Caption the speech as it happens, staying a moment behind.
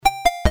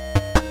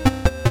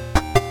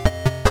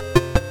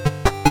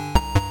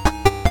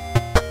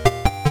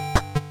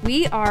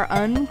We are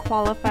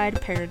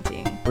Unqualified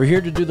Parenting. We're here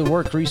to do the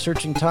work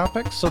researching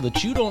topics so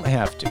that you don't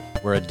have to.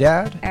 We're a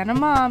dad And a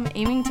mom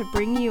aiming to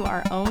bring you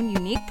our own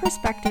unique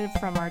perspective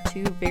from our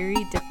two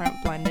very different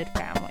blended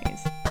families.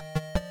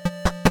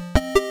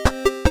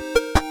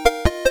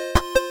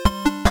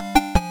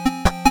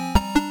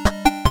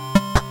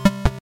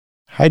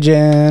 Hi,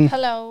 Jen.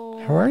 Hello.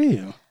 How are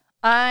you?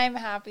 I'm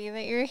happy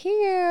that you're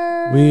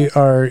here. We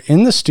are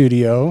in the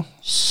studio,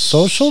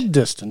 social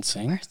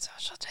distancing. We're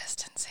social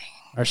distancing.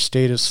 Our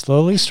state is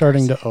slowly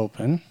starting to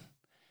open.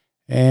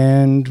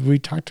 And we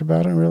talked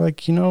about it, and we're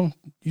like,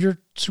 you're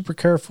super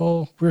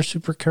careful. We're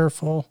super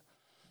careful.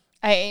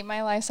 I ate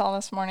my Lysol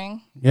this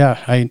morning.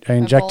 Yeah, I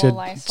injected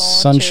Lysol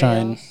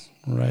sunshine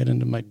Cheerios. right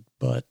into my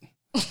butt.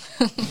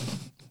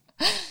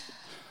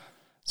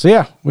 So,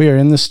 yeah, we are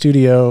in the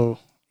studio.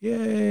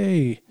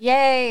 Yay.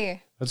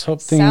 Yay. Let's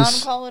hope Sound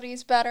things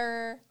quality's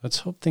better. let's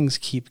hope things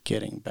keep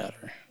getting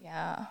better.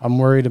 Yeah. I'm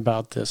worried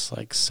about this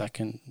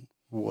second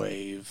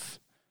wave.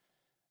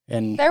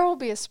 And There will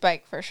be a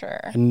spike for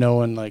sure. and no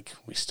one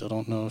we still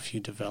don't know if you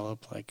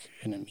develop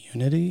an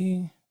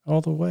immunity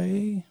all the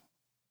way.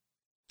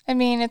 I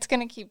mean, it's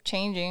going to keep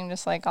changing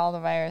just like all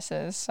the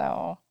viruses.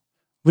 So,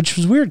 Which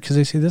was weird because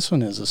they say this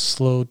one is a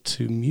slow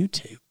to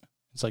mutate.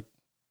 It's I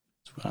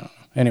don't know.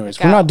 Anyways,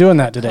 we're not doing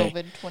that today.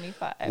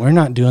 COVID-25. We're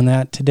not doing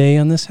that today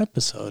on this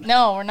episode.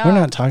 No, we're not. We're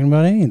not talking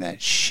about any of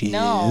that shiz.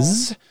 No.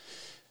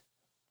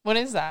 What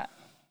is that?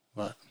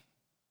 What?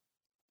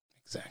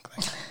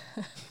 Exactly.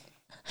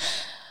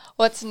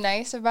 What's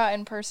nice about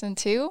in person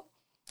too,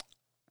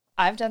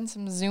 I've done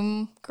some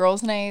Zoom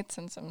girls' nights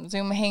and some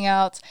Zoom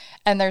hangouts,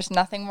 and there's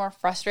nothing more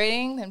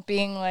frustrating than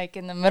being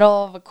in the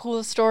middle of a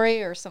cool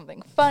story or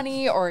something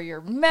funny, or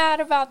you're mad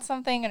about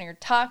something and you're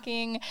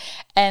talking,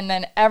 and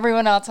then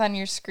everyone else on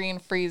your screen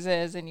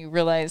freezes and you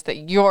realize that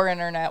your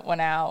internet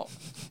went out,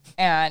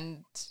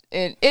 and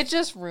it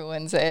just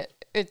ruins it.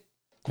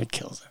 It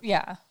kills it.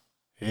 Yeah.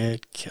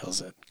 It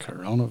kills it.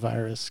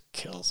 Coronavirus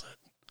kills it.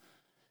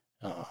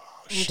 Oh,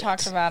 You shit.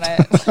 talked about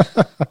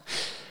it.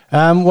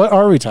 What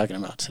are we talking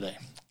about today?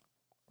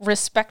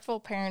 Respectful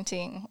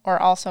parenting,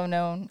 or also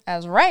known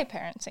as right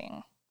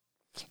parenting.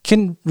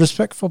 Can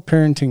respectful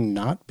parenting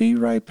not be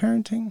right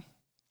parenting?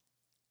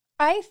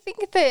 I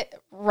think that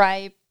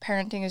right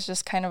parenting is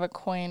just kind of a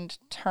coined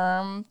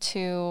term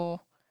to...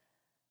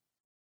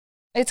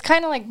 It's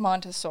kind of like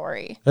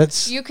Montessori.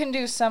 You can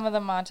do some of the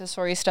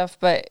Montessori stuff,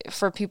 but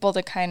for people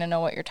to kind of know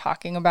what you're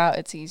talking about,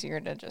 it's easier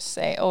to just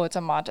say, oh, it's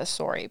a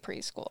Montessori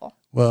preschool.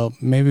 Well,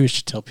 maybe we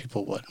should tell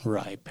people what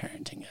right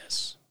parenting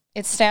is.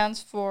 It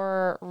stands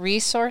for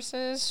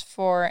Resources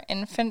for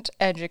Infant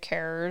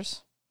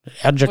Educators.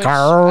 Which I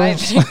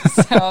Educators. think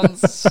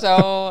sounds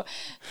so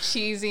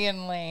cheesy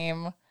and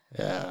lame.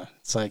 Yeah,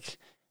 it's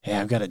hey,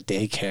 I've got a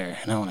daycare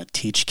and I want to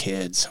teach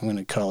kids. I'm going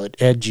to call it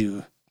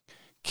Educare.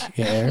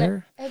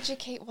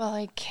 Educate while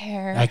I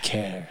care. I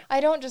care. I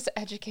don't just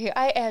educate,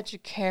 I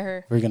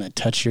educare. We're going to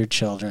touch your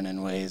children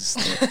in ways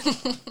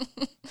that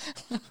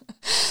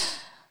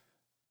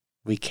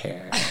we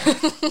care.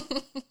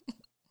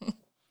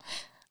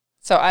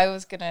 So I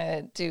was going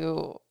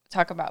to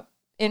talk about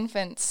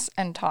infants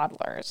and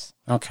toddlers.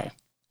 Okay.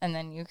 And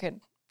then you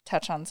could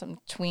touch on some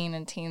tween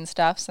and teen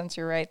stuff since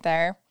you're right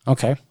there.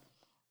 Okay.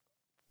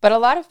 But a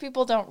lot of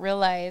people don't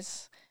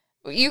realize,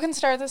 you can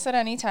start this at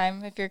any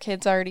time. If your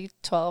kid's already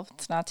 12,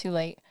 it's not too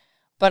late.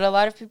 But a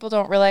lot of people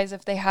don't realize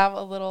if they have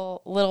a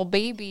little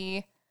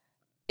baby,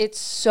 it's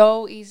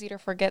so easy to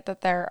forget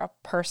that they're a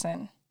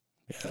person.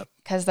 Yep.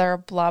 Because they're a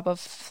blob of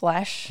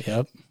flesh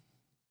Yep.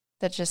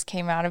 that just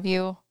came out of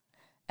you.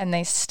 And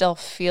they still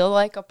feel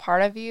like a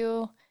part of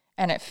you.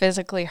 And it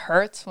physically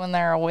hurts when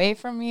they're away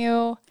from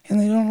you. And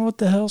they don't know what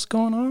the hell's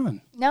going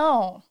on.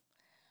 No.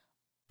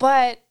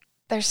 But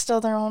they're still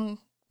their own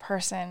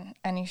person.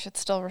 And you should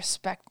still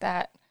respect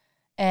that.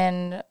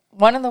 And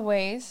one of the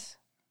ways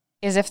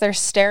is if they're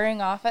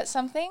staring off at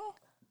something,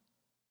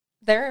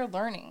 they're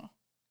learning.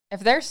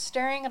 If they're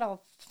staring at a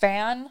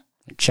fan,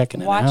 They're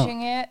checking it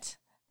watching out. it,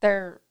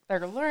 they're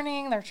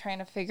learning, they're trying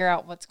to figure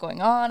out what's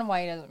going on,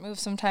 why it doesn't move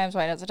sometimes,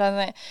 why it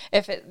doesn't.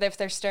 If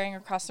they're staring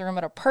across the room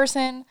at a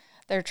person,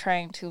 they're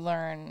trying to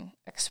learn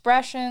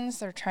expressions,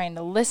 they're trying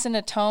to listen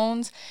to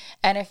tones.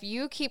 And if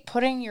you keep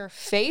putting your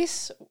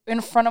face in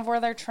front of where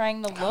they're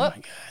trying to look, Oh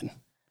my God.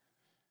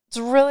 it's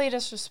really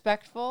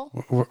disrespectful.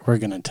 We're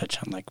going to touch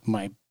on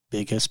my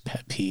biggest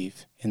pet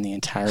peeve in the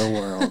entire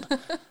world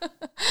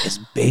is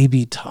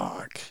baby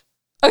talk.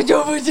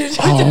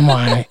 Oh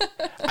my.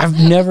 I've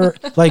never,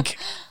 I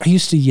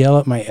used to yell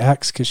at my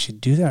ex because she'd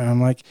do that. And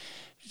I'm like,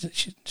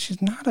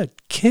 she's not a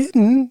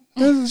kitten.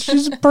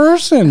 She's a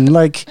person.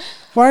 Why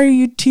are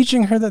you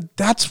teaching her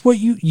that's what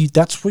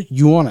that's what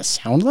you want to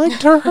sound like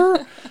to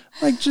her?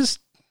 Just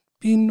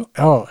being,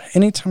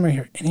 anytime I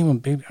hear anyone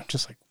baby, I'm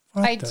just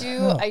what I the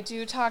hell?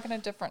 do talk in a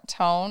different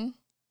tone.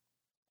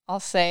 I'll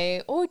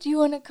say, oh, do you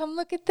want to come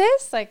look at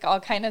this? I'll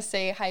kind of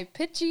say high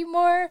pitchy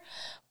more,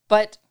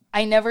 but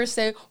I never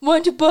say,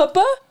 want to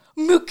Bubba?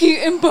 Mookie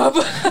and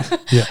Bubba.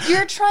 Yeah.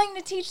 You're trying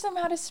to teach them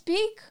how to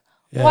speak.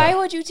 Yeah. Why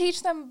would you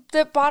teach them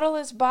that bottle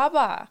is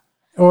baba?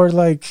 Or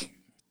like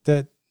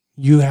that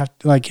you have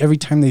to, like every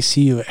time they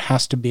see you, it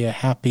has to be a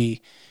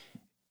happy.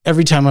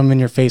 Every time I'm in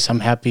your face,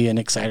 I'm happy and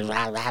excited.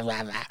 Rah, rah,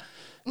 rah,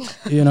 rah.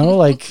 You know,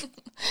 like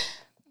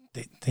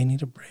they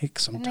need a break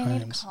sometimes.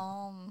 And they need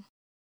calm.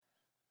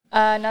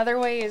 Another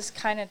way is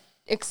kind of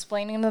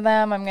explaining to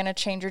them, I'm going to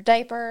change your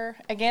diaper.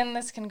 Again,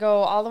 this can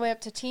go all the way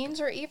up to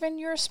teens or even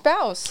your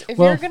spouse. If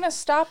you're going to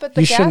stop at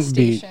the gas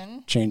station.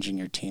 Be changing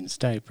your teens'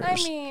 diapers. I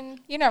mean,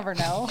 you never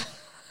know.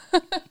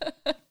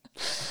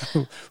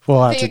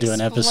 We'll have to do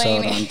an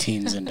episode on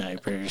teens and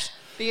diapers.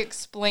 The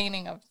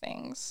explaining of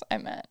things, I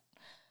meant.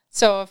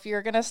 So if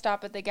you're going to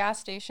stop at the gas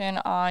station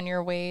on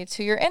your way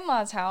to your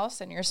in-laws' house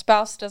and your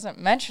spouse doesn't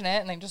mention it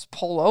and they just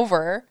pull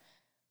over,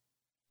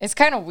 it's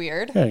kind of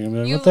weird. Yeah, you're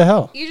gonna be like, what the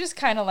hell? You just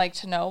kind of like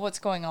to know what's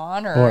going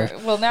on or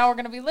well, now we're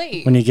going to be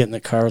late. When you get in the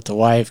car with the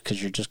wife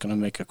because you're just going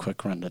to make a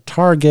quick run to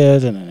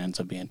Target and it ends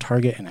up being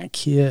Target and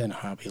IKEA and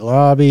Hobby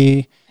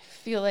Lobby.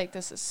 I feel like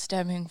this is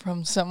stemming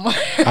from somewhere.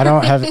 I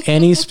don't have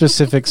any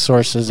specific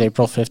sources,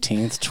 April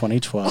 15th,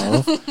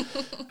 2012.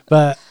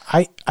 But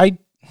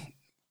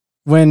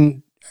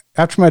when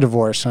after my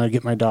divorce and I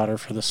get my daughter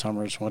for the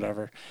summers and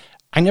whatever,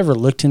 I never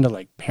looked into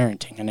like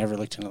parenting. I never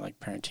looked into like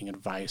parenting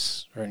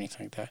advice or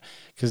anything like that.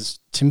 Because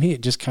to me,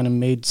 it just kind of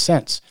made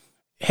sense.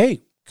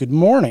 Hey, good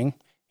morning.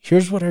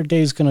 Here's what our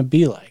day is going to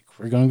be like.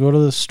 We're going to go to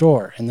the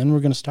store and then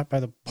we're going to stop by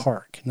the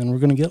park and then we're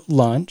going to get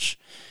lunch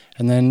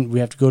and then we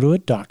have to go to a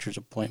doctor's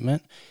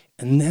appointment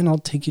and then I'll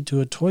take you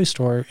to a toy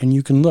store and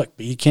you can look,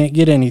 but you can't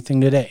get anything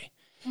today.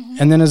 Mm-hmm.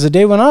 And then as the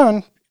day went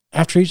on,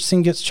 after each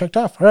thing gets checked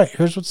off, all right,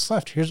 here's what's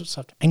left. Here's what's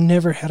left. I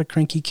never had a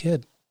cranky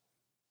kid.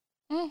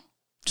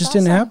 Just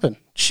didn't happen.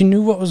 She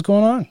knew what was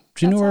going on.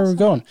 She knew where we were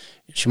going.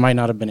 She might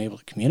not have been able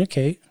to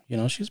communicate. You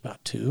know, she's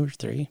about 2 or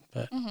 3,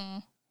 but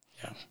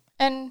yeah.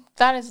 And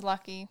that is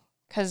lucky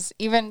because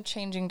even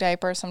changing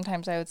diapers,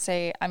 sometimes I would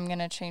say, I'm going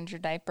to change your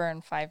diaper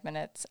in 5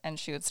 minutes. And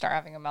she would start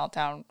having a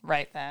meltdown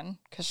right then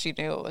because she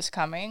knew it was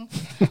coming.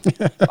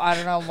 I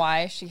don't know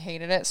why she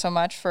hated it so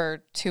much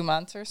for 2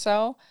 months or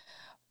so.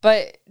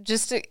 But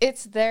just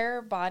it's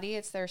their body,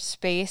 it's their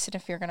space, and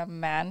if you're going to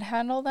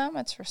manhandle them,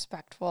 it's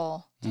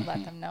respectful to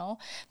let them know.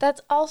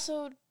 That's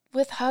also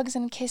with hugs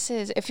and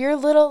kisses. If your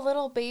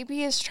little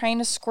baby is trying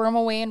to squirm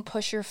away and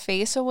push your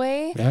face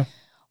away,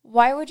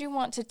 why would you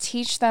want to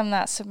teach them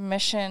that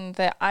submission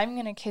that I'm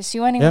going to kiss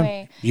you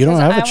anyway? Yeah, you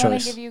don't have a choice. I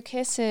want to give you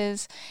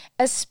kisses,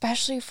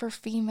 especially for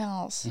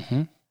females.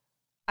 Mm-hmm.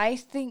 I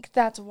think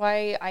that's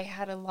why I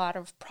had a lot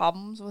of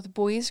problems with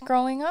boys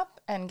growing up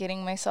and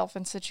getting myself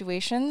in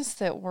situations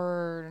that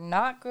were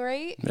not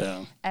great.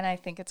 Yeah. And I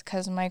think it's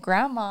because my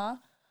grandma,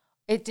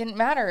 it didn't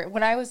matter.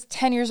 When I was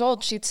 10 years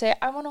old, she'd say,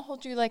 I want to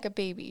hold you like a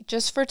baby.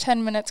 Just for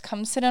 10 minutes,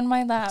 come sit on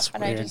my lap. That's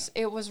weird.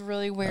 It was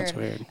really weird. That's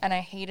weird. And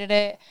I hated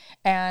it.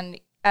 And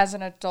as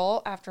an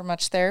adult, after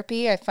much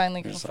therapy, I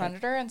finally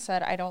confronted her and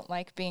said, I don't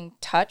like being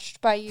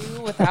touched by you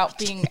without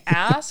being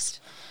asked.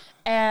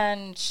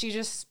 And she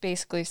just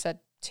basically said,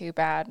 too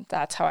bad.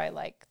 That's how I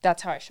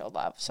show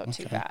love. So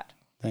too bad.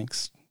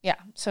 Thanks. Yeah.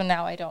 So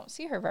now I don't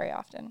see her very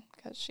often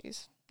because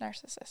she's a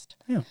narcissist.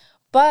 Yeah.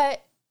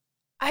 But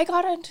I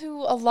got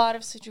into a lot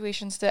of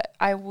situations that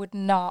I would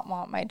not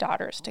want my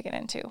daughters to get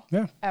into.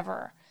 Yeah.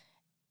 Ever.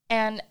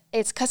 And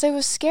it's because I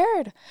was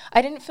scared.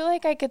 I didn't feel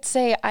like I could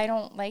say I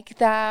don't like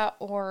that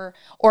or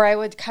I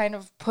would kind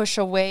of push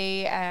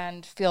away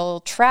and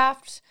feel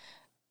trapped.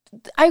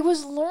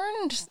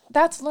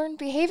 That's learned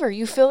behavior.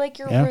 You feel like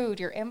you're rude,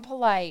 you're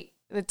impolite.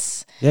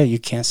 You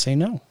can't say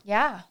no.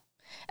 Yeah.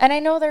 And I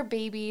know they're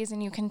babies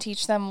and you can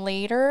teach them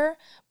later,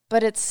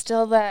 but it's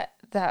still that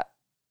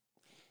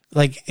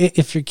like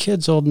if your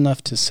kid's old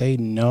enough to say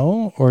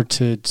no or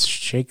to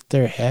shake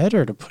their head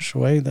or to push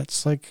away,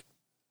 that's like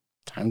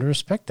time to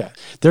respect that.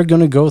 They're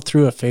going to go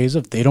through a phase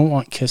of they don't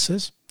want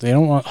kisses. They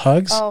don't want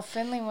hugs. Oh,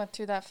 Finley went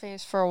through that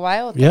phase for a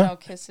while with no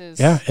kisses.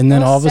 Yeah. And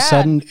then all of a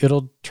sudden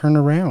it'll turn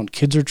around.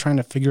 Kids are trying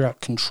to figure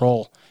out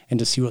control and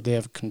to see what they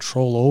have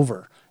control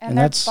over. And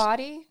that's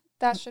body.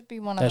 That should be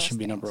one of those. That should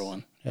be things. number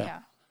one. Yeah.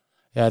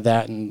 Yeah,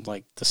 that and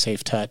like the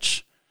safe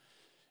touch.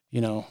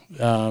 You know,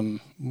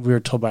 we were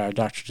told by our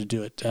doctor to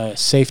do it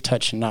safe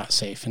touch and not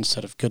safe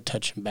instead of good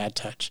touch and bad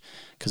touch.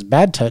 Because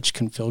bad touch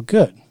can feel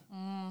good.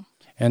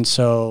 And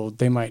so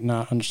they might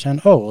not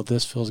understand, oh, well,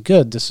 this feels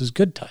good. This is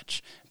good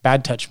touch.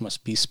 Bad touch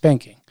must be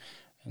spanking.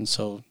 And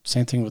so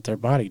same thing with their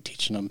body,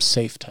 teaching them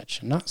safe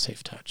touch and not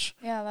safe touch.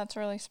 Yeah, that's a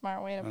really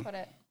smart way to put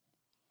it.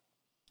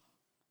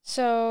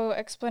 So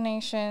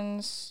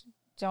explanations...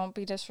 Don't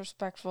be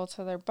disrespectful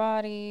to their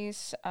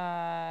bodies.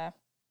 Don't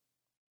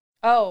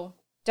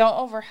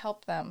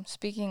overhelp them.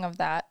 Speaking of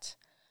that,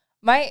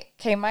 my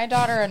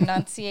daughter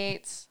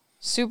enunciates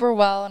super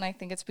well, and I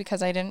think it's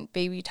because I didn't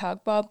baby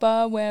talk,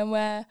 baba, wah,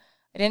 wah.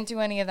 I didn't do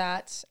any of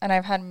that, and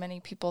I've had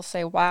many people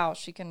say, wow,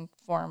 she can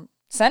form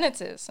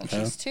sentences, and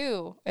she's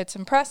 2. It's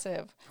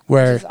impressive,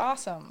 which is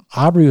awesome.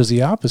 Aubrey was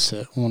the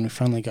opposite when we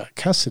finally got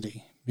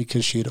custody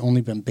because she had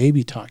only been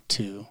baby talked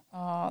to.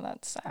 Oh,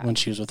 that's sad. When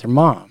she was with her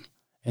mom.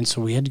 And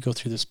so we had to go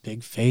through this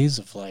big phase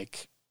of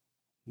like,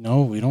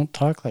 no, we don't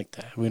talk like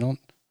that. We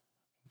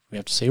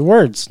have to say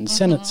words and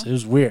sentences. It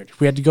was weird.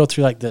 We had to go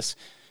through like this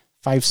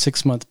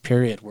 5-6 month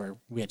period where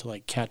we had to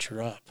like catch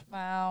her up.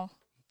 Wow.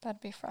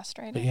 That'd be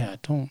frustrating. But yeah,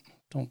 don't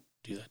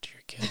do that to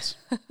your kids.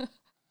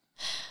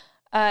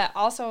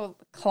 Also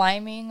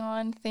climbing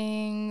on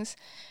things.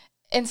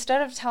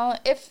 Instead of telling,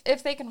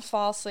 if they can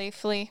fall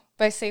safely,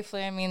 by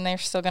safely I mean they're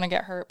still going to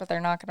get hurt, but they're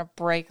not going to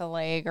break a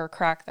leg or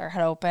crack their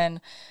head open,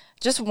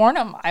 just warn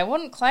them. I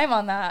wouldn't climb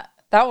on that.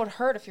 That would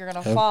hurt if you're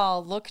going to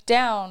fall. Look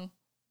down.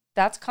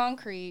 That's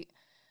concrete.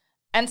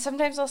 And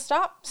sometimes they'll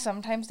stop.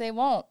 Sometimes they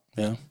won't.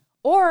 Yeah.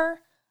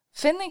 Or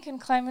Finley can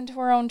climb into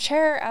her own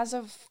chair as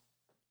of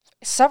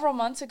several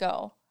months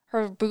ago.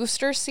 Her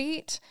booster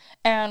seat.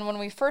 And when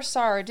we first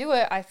saw her do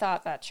it, I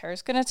thought that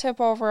chair's going to tip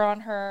over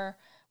on her,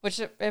 which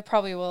it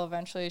probably will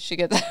eventually as she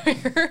gets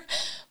bigger.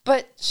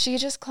 But she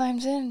just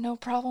climbs in, no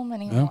problem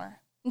anymore. Yeah.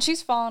 And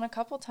she's fallen a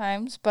couple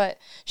times, but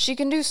she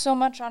can do so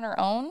much on her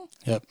own.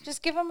 Yep.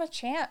 Just give them a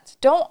chance.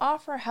 Don't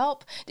offer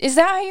help. Is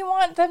that how you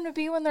want them to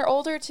be when they're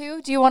older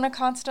too? Do you want to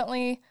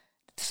constantly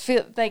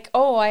feel like,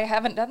 oh, I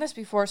haven't done this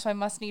before, so I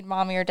must need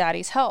mommy or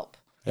daddy's help?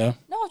 Yeah.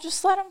 No,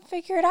 just let them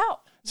figure it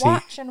out.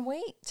 Watch and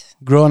wait.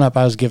 Growing up,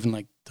 I was given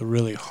like the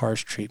really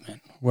harsh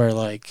treatment where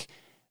like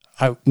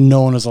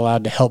no one was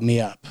allowed to help me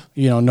up.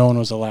 No one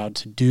was allowed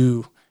to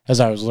do as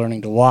I was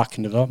learning to walk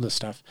and develop this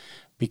stuff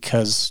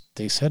because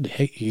they said,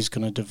 hey, he's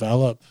going to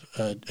develop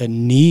a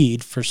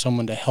need for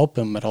someone to help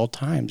him at all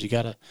times. You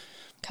got to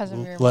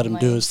let him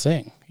do his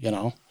thing,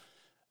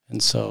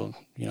 And so,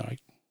 it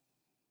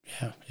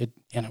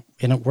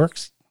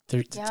works.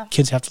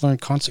 Kids have to learn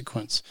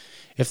consequence.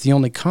 If the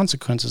only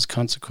consequence is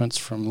consequence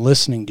from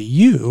listening to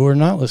you or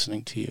not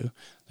listening to you,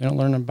 they don't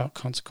learn about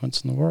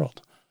consequence in the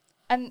world.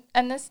 And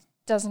this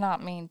does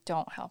not mean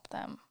don't help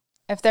them.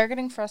 If they're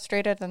getting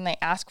frustrated, then they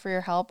ask for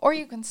your help. Or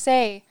you can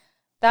say,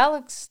 that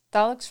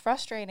looks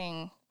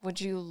frustrating.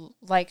 Would you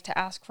like to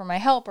ask for my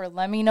help? Or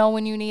let me know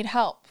when you need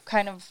help.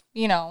 Kind of,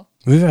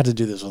 We've had to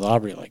do this with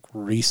Aubrey like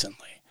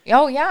recently.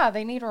 Oh, yeah.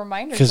 They need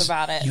reminders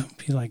about it. You'll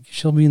be like,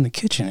 she'll be in the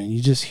kitchen and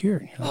you just hear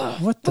it. And you're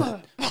like, what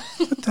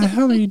the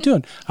hell are you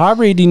doing?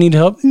 Aubrey, do you need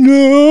help?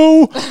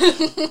 No.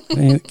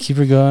 And you keep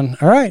her going,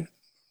 all right.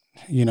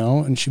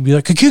 And she'd be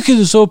like, I can't get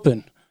this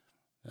open.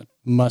 That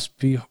must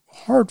be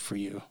hard for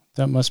you.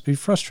 That must be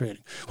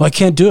frustrating. Well, I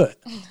can't do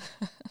it.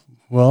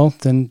 Well,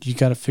 then you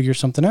got to figure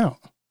something out.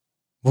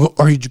 Well,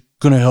 are you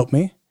going to help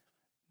me?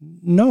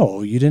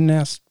 No, you didn't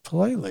ask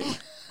politely.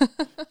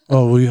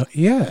 Oh, well,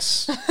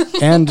 yes.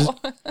 And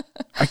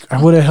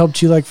I would have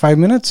helped you like 5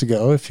 minutes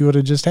ago if you would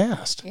have just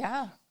asked.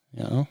 Yeah.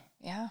 Yeah.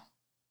 Yeah,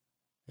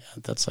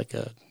 that's like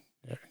a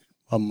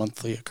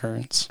monthly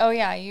occurrence. Oh,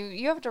 yeah.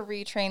 You have to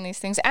retrain these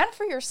things. And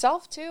for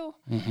yourself, too.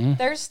 Mm-hmm.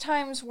 There's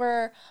times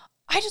where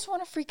I just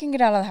want to freaking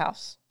get out of the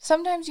house.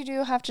 Sometimes you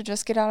do have to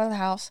just get out of the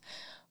house.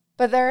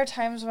 But there are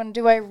times when,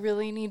 do I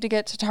really need to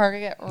get to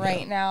Target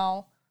right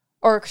now?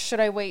 Or should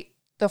I wait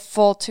the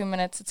full 2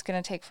 minutes it's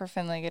going to take for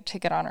Finley to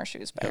get on her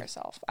shoes by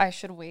herself? I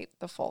should wait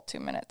the full 2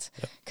 minutes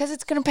because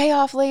it's going to pay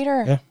off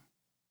later.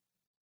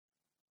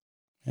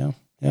 Yeah.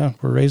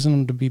 We're raising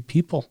them to be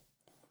people.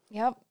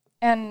 Yep.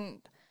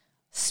 And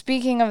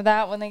speaking of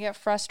that, when they get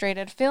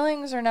frustrated,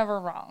 feelings are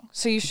never wrong.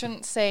 So you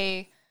shouldn't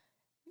say,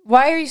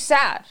 why are you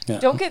sad? Yeah.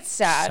 Don't get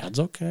sad. Sad's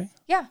okay.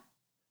 Yeah.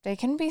 They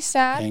can be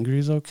sad. Angry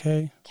is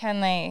okay.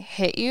 Can they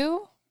hit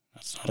you?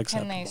 That's not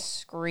acceptable. Can they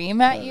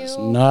scream at you? It's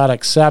not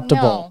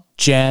acceptable, no.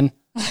 Jen.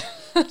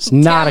 It's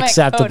not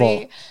acceptable.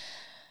 Cody.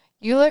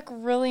 You look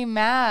really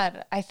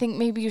mad. I think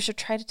maybe you should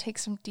try to take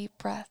some deep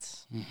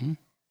breaths. Mm-hmm.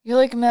 You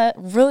look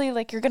really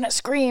like you're going to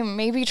scream.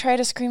 Maybe try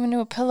to scream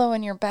into a pillow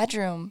in your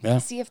bedroom. Yeah.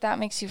 See if that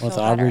makes you feel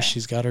better. With Aubrey,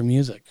 she's got her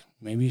music.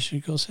 Maybe you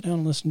should go sit down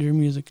and listen to your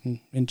music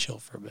and chill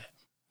for a bit.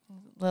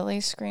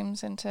 Lily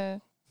screams into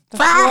the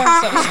floor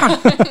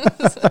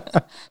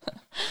sometimes.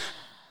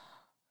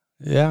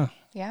 Yeah.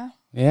 Yeah.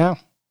 Yeah.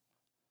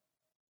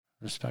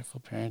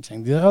 Respectful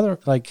parenting. The other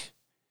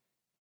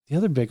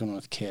big one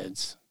with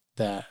kids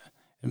that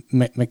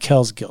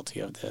Mikkel's guilty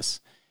of this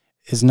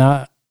is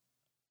not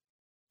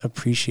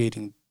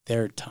appreciating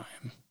their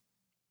time.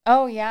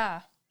 Oh,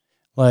 yeah.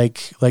 Like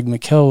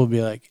Mikkel will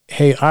be like,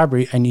 hey,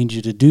 Aubrey, I need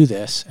you to do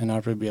this. And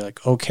Aubrey will be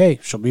like, okay,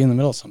 she'll be in the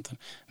middle of something.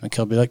 Mikkel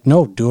will be like,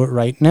 no, do it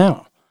right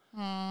now.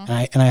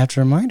 And I have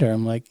to remind her,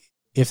 I'm like,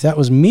 if that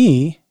was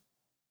me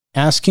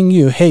asking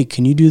you, hey,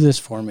 can you do this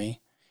for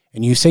me?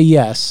 And you say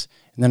yes,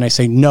 and then I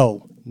say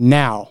no,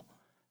 now.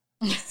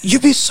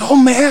 You'd be so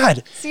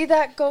mad. See,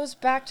 that goes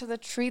back to the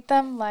treat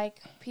them like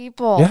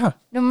people. Yeah.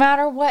 No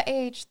matter what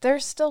age, they're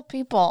still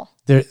people.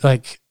 They're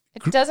like...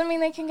 It doesn't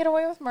mean they can get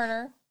away with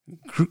murder.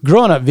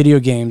 Growing up, video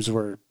games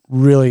were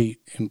really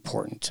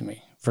important to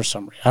me for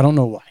some reason. I don't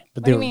know why.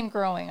 But what do you mean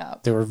growing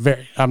up? They were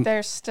very...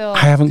 they're still... I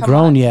haven't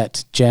grown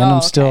yet, Jen.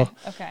 I'm still...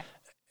 Okay.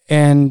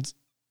 And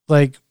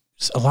like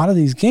a lot of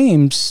these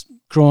games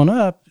growing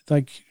up,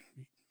 like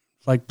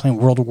playing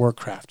World of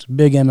Warcraft,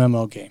 big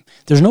MMO game.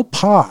 There's no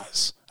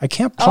pause. I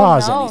can't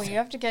pause oh, no, anything. You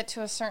have to get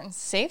to a certain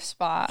safe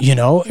spot. You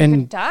know, You and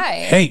could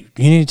die. hey,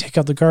 you need to take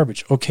out the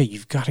garbage. Okay,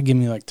 you've got to give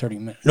me like 30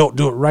 minutes. No,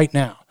 do it right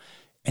now.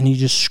 And you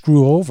just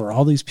screw over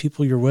all these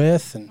people you're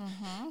with, and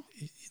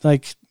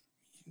like,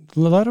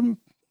 let them.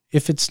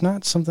 If it's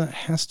not something that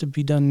has to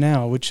be done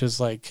now, which is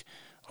like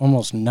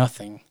almost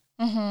nothing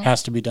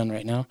has to be done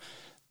right now,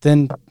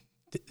 then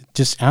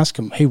just ask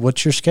them, hey,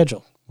 what's your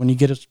schedule? When you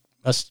get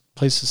a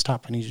place to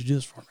stop, I need you to do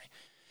this for me.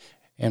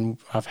 And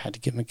I've had to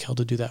get Mikkel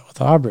to do that with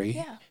Aubrey.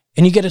 Yeah.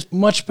 And you get a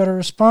much better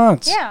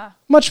response. Yeah.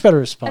 Much better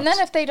response. And then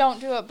if they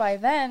don't do it by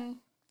then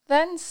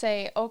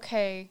say,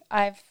 okay,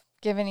 I've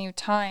given you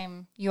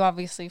time. You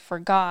obviously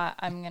forgot.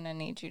 I'm going to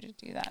need you to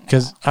do that now.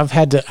 Because I've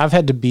had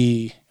to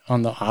be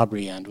on the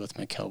Aubrey end with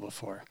Mikkel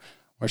before,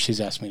 where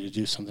she's asked me to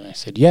do something. I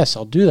said, yes,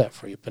 I'll do that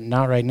for you, but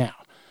not right now.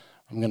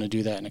 I'm going to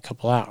do that in a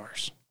couple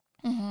hours.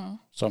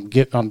 So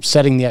I'm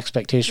setting the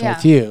expectation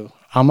with you.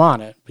 I'm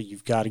on it, but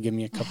you've got to give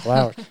me a couple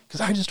hours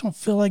because I just don't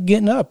feel like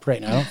getting up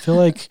right now. I don't feel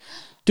like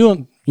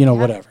doing,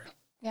 whatever.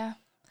 Yeah.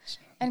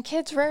 And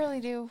kids rarely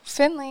do.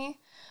 Finley,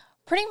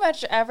 pretty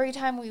much every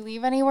time we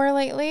leave anywhere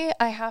lately,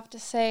 I have to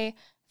say,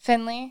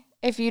 Finley,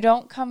 if you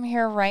don't come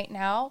here right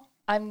now,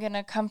 I'm going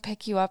to come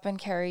pick you up and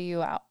carry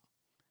you out.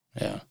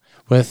 Yeah.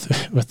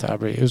 With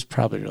Aubrey, it was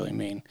probably really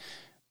mean.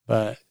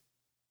 But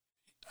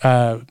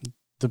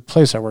the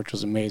place I worked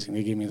was amazing.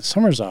 They gave me the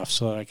summers off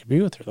so that I could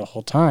be with her the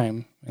whole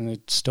time, and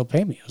they'd still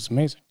pay me. It was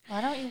amazing. Why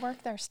don't you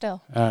work there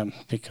still?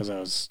 Because I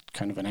was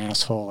kind of an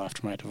asshole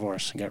after my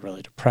divorce and got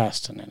really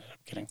depressed and ended up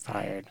getting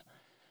fired.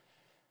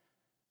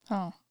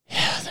 Oh.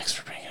 Yeah, thanks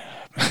for bringing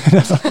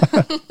it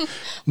up.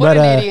 What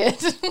an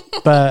idiot.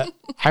 But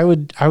I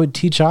would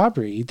teach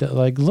Aubrey that,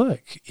 like,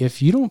 look,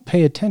 if you don't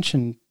pay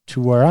attention to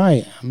where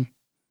I am,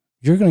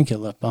 you're going to get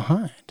left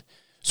behind.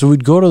 So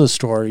we'd go to the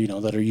store,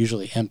 that are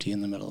usually empty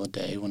in the middle of the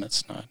day when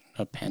it's not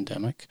a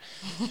pandemic,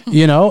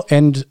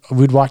 and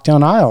we'd walk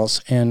down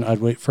aisles and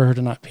I'd wait for her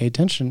to not pay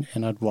attention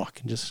and I'd walk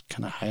and just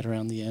kind of hide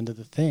around the end of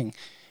the thing,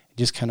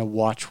 just kind of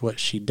watch what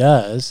she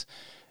does.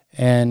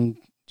 And,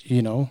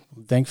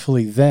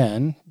 thankfully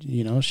then,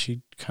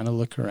 she'd kind of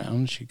look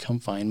around, she'd come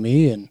find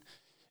me and,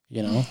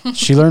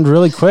 she learned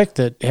really quick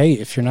that, hey,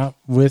 if you're not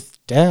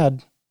with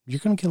Dad, you're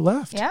going to get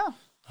left. Yeah.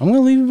 I'm going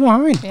to leave you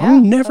behind. Yeah,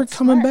 I'm never that's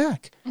coming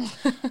smart.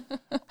 back.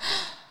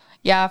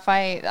 Yeah,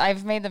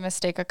 I've made the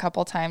mistake a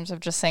couple times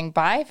of just saying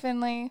bye,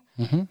 Finley,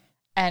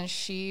 and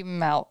she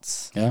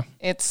melts. Yeah.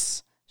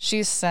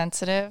 She's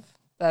sensitive.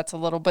 That's a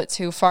little bit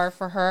too far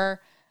for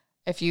her.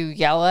 If you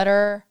yell at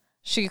her,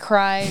 she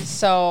cries.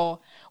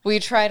 So we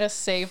try to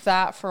save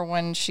that for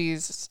when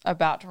she's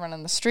about to run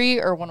in the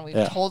street or when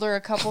we've told her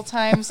a couple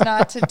times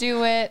not to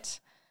do it.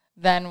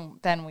 Then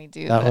we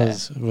do that. That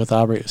was with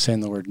Aubrey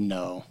saying the word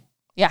no.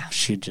 Yeah.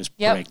 She'd just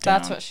break down.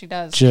 That's what she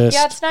does. Just,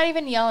 it's not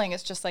even yelling.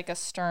 It's just like a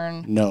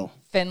stern no.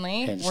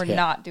 Finley, we're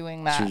not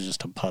doing that. She was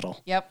just a puddle.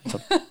 Yep.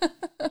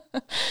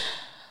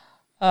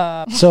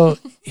 So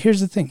here's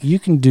the thing. You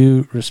can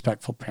do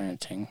respectful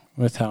parenting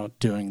without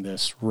doing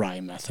this Rye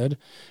method.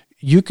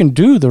 You can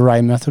do the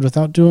Rye method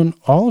without doing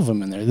all of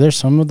them in there. There's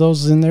some of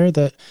those in there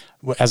that,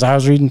 as I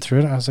was reading through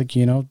it, I was like,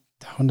 that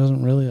one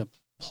doesn't really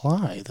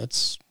apply.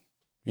 That's,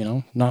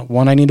 not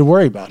one I need to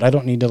worry about. I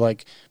don't need to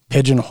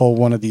pigeonhole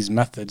one of these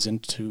methods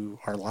into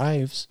our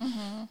lives.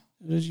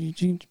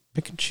 You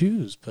pick and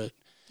choose. But,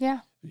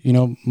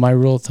 my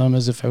rule of thumb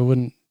is if I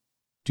wouldn't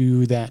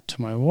do that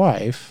to my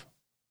wife,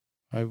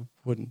 I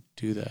wouldn't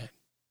do that,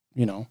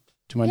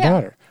 to my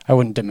daughter. I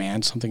wouldn't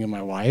demand something of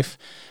my wife.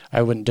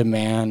 I wouldn't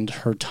demand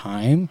her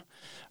time.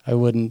 I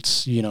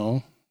wouldn't,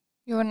 You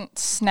wouldn't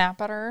snap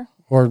at her.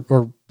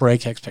 Or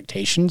break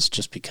expectations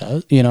just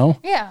because,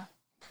 Yeah.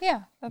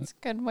 Yeah, that's a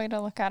good way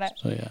to look at it.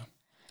 So, yeah.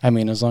 I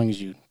mean, as long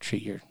as you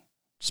treat your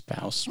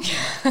spouse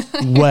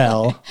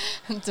well.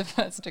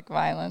 Domestic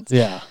violence.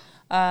 Yeah.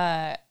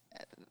 I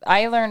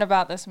learned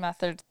about this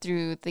method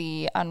through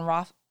the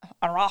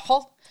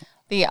Unruffled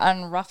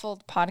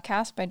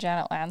podcast by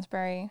Janet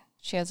Lansbury.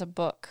 She has a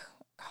book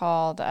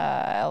called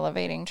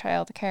Elevating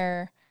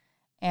Childcare,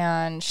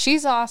 and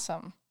she's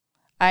awesome.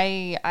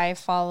 I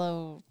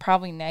follow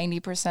probably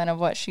 90% of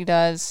what she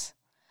does,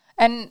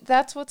 and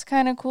that's what's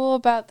kind of cool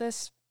about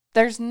this.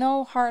 There's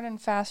no hard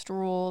and fast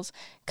rules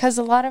because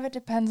a lot of it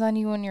depends on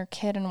you and your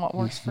kid and what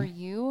works for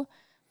you.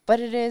 But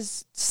it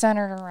is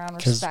centered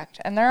around respect.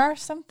 And there are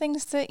some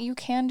things that you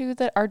can do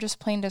that are just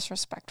plain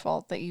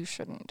disrespectful that you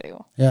shouldn't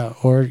do. Yeah.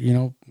 Or,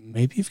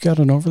 maybe you've got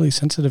an overly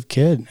sensitive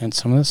kid and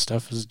some of this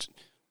stuff is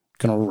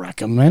going to wreck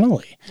them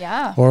mentally.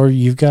 Yeah. Or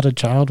you've got a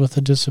child with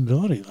a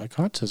disability like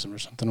autism or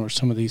something where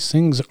some of these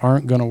things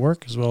aren't going to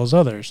work as well as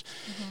others.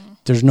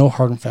 There's no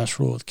hard and fast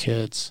rule with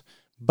kids.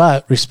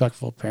 But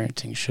respectful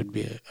parenting should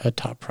be a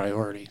top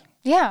priority.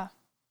 Yeah.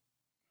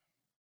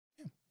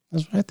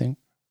 That's what I think.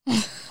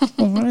 That's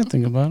what I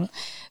think about it.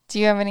 Do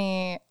you have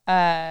any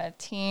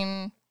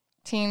teen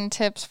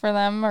tips for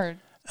them? Or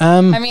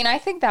I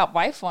think that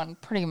wife one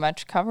pretty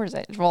much covers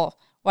it. Well,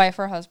 wife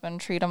or husband,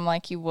 treat them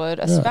like you would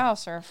a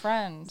spouse or a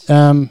friend.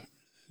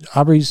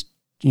 Aubrey's,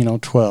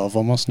 12,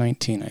 almost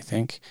 19, I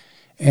think.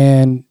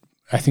 And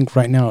I think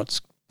right now it's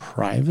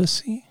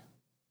privacy.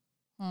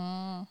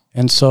 Mm.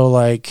 And so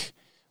like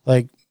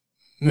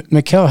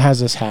Mikkel has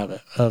this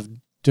habit of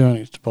doing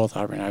it to both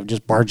Aubrey and I,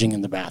 just barging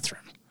in the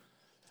bathroom.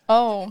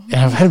 Oh. And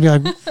I've had to be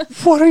like,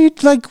 what are you,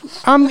 like,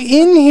 I'm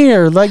in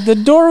here. Like, the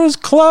door was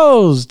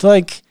closed.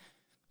 Like,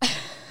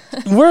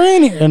 we're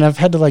in here. And I've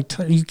had to, like,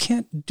 tell her, you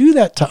can't do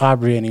that to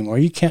Aubrey anymore.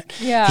 You can't.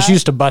 Yeah. She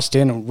used to bust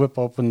in and whip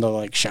open the,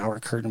 like, shower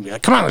curtain and be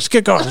like, come on, let's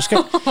get going. Let's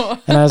get.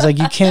 And I was like,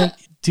 you can't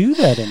do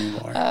that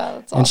anymore.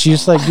 That's and she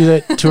used to, like, do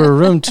that to her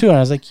room, too. And I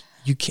was like,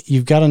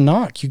 you've got to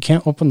knock. You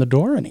can't open the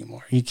door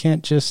anymore. You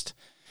can't just.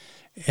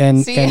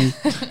 And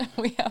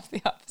we have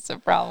the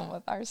opposite problem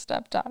with our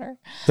stepdaughter.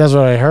 That's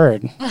what I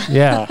heard.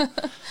 Yeah.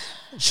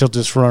 She'll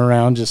just run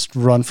around, just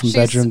run from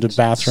bedroom to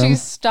bathroom. She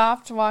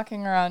stopped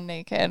walking around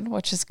naked,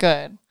 which is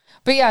good.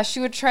 But yeah, she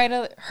would try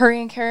to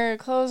hurry and carry her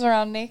clothes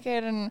around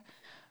naked, and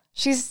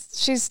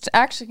she's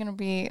actually going to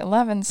be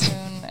 11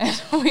 soon. And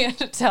we had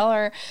to tell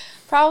her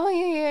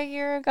probably a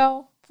year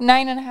ago,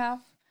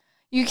 9.5.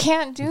 You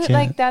can't do it.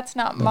 Like, that's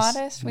not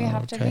modest. We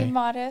have to be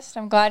modest.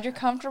 I'm glad you're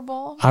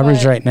comfortable.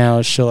 Aubrey's right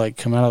now, she'll, like,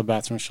 come out of the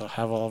bathroom, she'll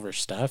have all of her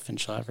stuff, and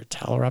she'll have her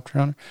towel wrapped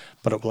around her,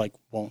 but it, like,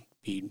 won't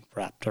be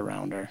wrapped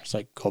around her. It's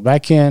like, go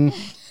back in,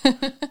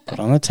 put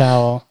on the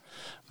towel.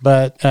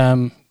 But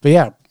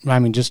yeah, I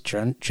mean, just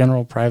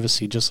general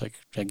privacy, just like,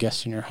 I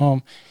guess, in your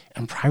home,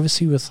 and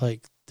privacy with,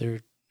 like,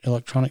 their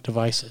electronic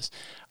devices.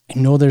 I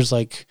know there's,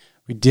 like,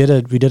 we did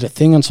a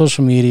thing on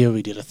social media,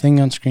 we did a thing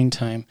on Screen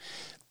Time.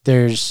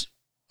 There's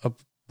a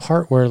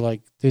part where,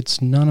 like,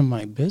 it's none of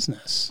my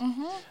business.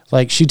 Mm-hmm.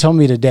 Like, she told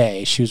me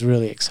today, she was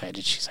really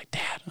excited. She's like,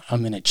 Dad,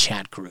 I'm in a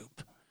chat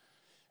group.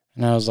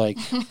 And I was like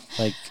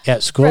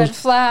at school. Red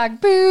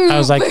flag, boo. I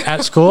was like,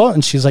 at school?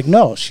 And she's like,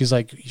 no. She's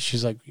like,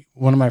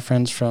 one of my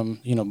friends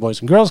from, Boys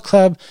and Girls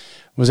Club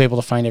was able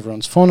to find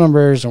everyone's phone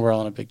numbers, and we're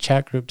all in a big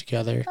chat group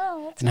together.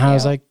 Oh, that's and cute. I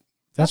was like,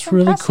 that's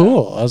really impressive.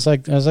 cool. I was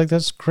like,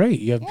 that's great.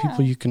 You have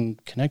people you can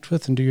connect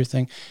with and do your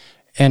thing.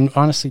 And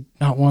honestly,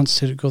 not once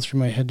did it go through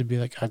my head to be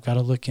like, I've got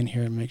to look in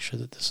here and make sure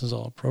that this is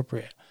all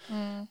appropriate.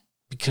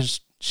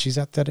 Because she's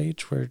at that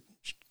age where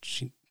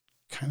she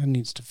kind of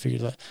needs to figure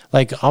that.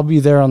 Like, I'll be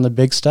there on the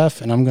big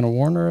stuff, and I'm going to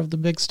warn her of the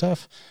big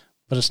stuff,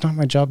 but it's not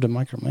my job to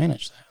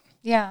micromanage that.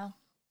 Yeah.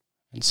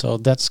 And so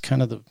that's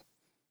kind of the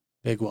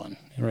big one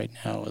right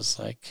now, is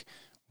like,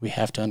 we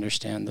have to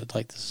understand that,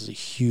 like, this is a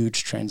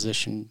huge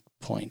transition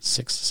point,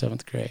 6th to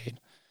 7th grade.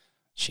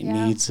 She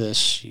needs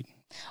this.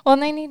 Well,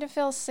 and they need to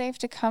feel safe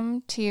to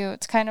come to you.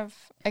 It's kind of,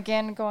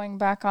 again, going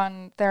back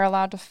on, they're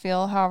allowed to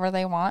feel however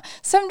they want.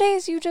 Some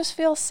days you just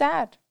feel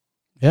sad.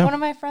 Yeah. One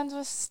of my friends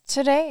was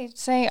today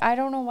saying, I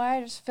don't know why,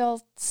 I just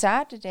feel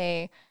sad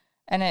today.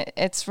 And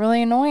it's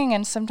really annoying.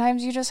 And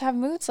sometimes you just have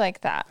moods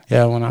like that.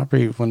 Yeah,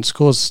 when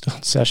school was still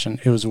in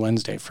session, it was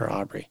Wednesday for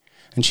Aubrey.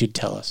 And she'd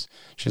tell us,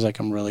 she's like,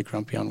 I'm really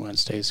grumpy on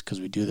Wednesdays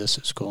because we do this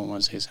at school on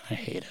Wednesdays, and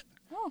I hate it.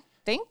 Oh,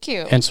 thank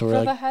you. And so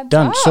we're like,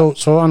 done.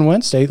 So on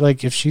Wednesday,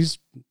 like, if she's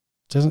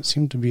doesn't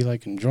seem to be,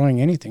 like, enjoying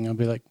anything, I'll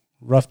be like,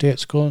 rough day at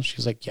school. And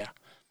she's like, yeah,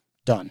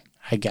 done.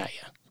 I got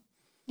you.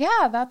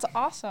 Yeah, that's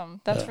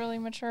awesome. That's really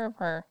mature of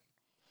her.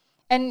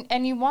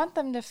 And you want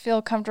them to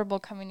feel comfortable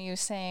coming to you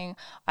saying,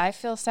 I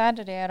feel sad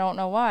today. I don't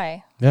know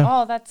why. Yeah.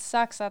 Oh, that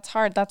sucks. That's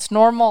hard. That's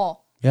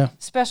normal. Yeah.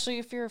 Especially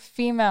if you're a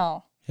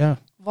female. Yeah.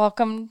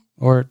 Welcome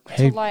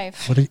to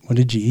life. What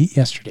did you eat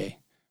yesterday?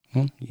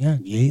 Well, yeah,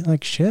 you ate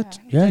like shit.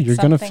 Yeah, you're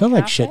going to feel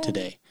like shit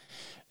today.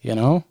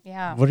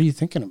 Yeah. What are you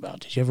thinking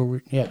about? Did you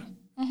ever? Yeah.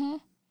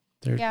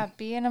 Mm-hmm. Yeah,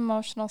 be an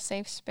emotional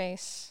safe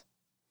space.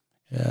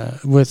 Yeah,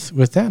 with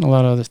that and a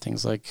lot of other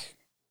things, like,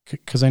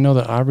 because I know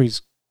that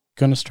Aubrey's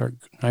going to start,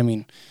 I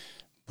mean,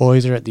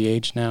 boys are at the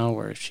age now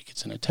where if she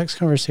gets in a text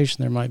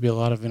conversation, there might be a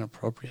lot of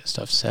inappropriate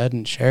stuff said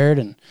and shared,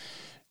 and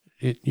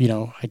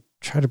I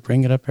try to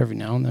bring it up every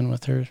now and then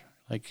with her,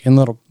 like in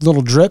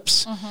little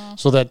drips,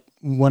 so that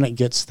when it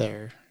gets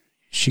there,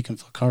 she can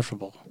feel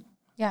comfortable.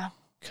 Yeah.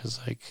 Because,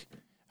 like,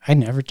 I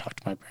never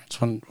talked to my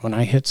parents. When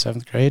I hit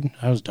 7th grade,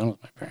 I was done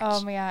with my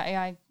parents. Yeah,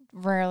 I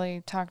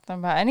rarely talked to them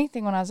about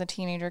anything when I was a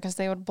teenager because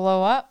they would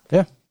blow up.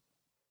 Yeah.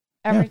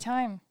 Every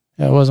time.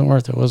 Yeah, it wasn't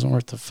worth it. It wasn't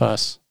worth the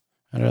fuss.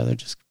 I'd rather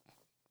just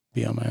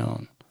be on my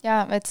own.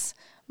 Yeah,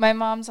 my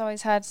mom's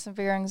always had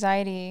severe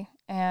anxiety,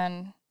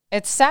 and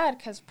it's sad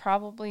because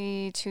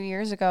probably 2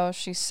 years ago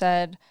she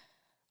said,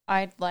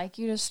 I'd like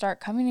you to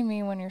start coming to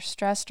me when you're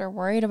stressed or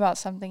worried about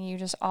something. You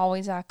just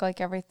always act like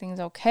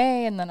everything's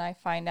okay, and then I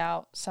find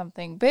out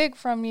something big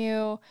from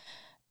you,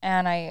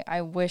 and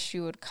I wish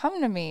you would come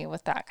to me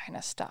with that kind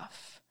of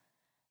stuff.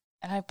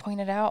 And I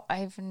pointed out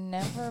I've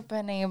never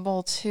been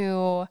able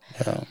to,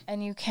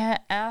 and you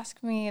can't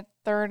ask me at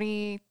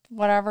 30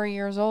 whatever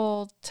years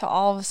old to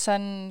all of a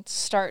sudden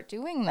start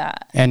doing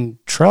that. And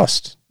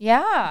trust.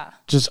 Yeah.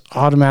 Just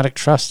automatic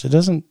trust.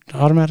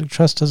 Automatic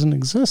trust doesn't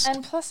exist.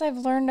 And plus I've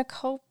learned to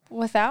cope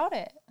without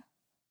it.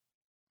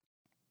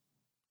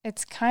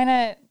 It's kind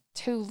of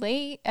too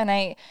late, and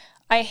I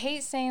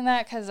hate saying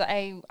that because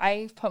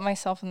I put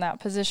myself in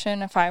that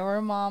position. If I were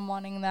a mom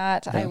wanting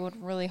that, I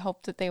would really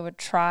hope that they would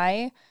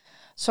try.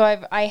 So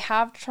I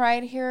have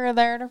tried here or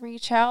there to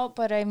reach out,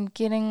 but I'm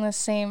getting the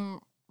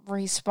same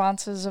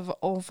responses of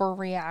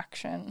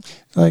overreaction.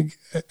 Like,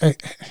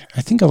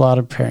 I think a lot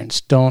of parents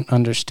don't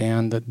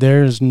understand that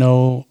there is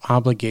no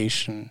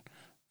obligation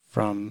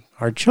from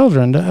our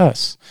children to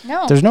us.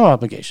 No. There's no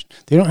obligation.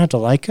 They don't have to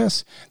like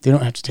us. They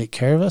don't have to take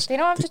care of us. They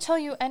don't have to tell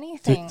you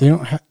anything. They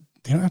don't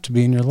have to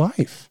be in your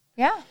life.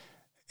 Yeah.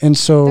 And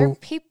so they're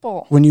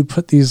people. When you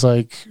put these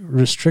like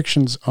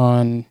restrictions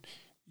on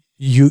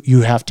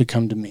you have to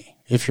come to me.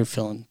 If you're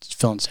feeling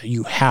sad,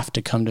 you have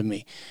to come to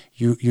me.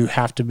 You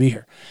have to be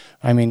here.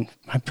 I mean,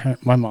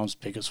 my mom's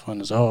biggest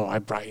one is, I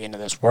brought you into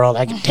this world.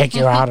 I can take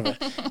you out of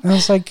it. And I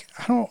was like,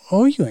 I don't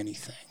owe you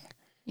anything.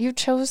 You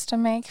chose to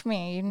make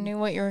me. You knew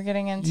what you were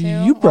getting into.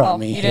 You brought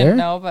me you here. You didn't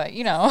know, but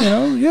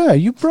yeah,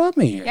 you brought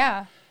me here.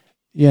 Yeah.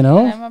 And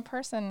I'm a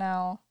person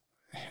now.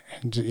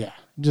 And yeah,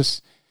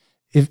 just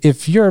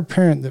if you're a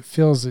parent that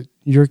feels that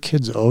your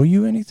kids owe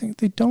you anything,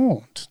 they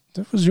don't.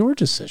 That was your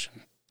decision.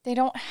 They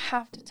don't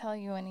have to tell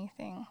you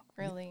anything,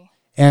 really.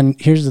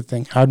 And here's the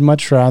thing. I'd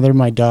much rather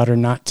my daughter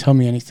not tell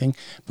me anything,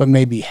 but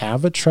maybe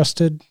have a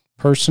trusted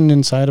person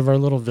inside of our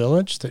little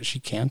village that she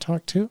can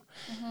talk to.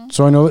 Mm-hmm.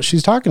 So I know that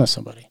she's talking to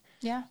somebody.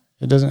 Yeah.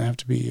 It doesn't have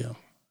to be you.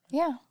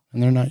 Yeah.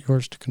 And they're not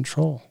yours to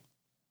control.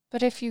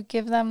 But if you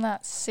give them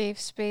that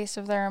safe space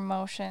of their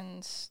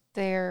emotions,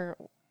 they're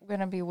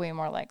going to be way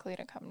more likely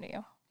to come to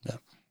you. Yeah.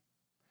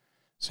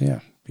 So yeah,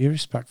 be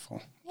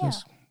respectful. Yeah.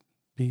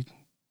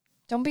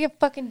 Don't be a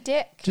fucking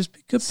dick. Just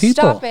be good people.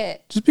 Stop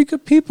it. Just be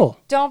good people.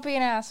 Don't be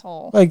an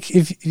asshole. Like,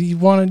 if you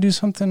want to do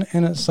something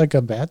and it's like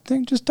a bad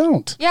thing, just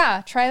don't.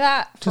 Yeah, try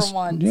that for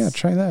once. Yeah,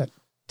 try that,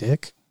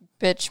 dick.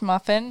 Bitch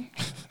muffin.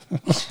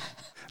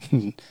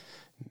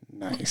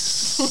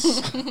 Nice.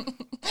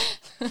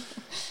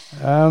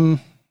 I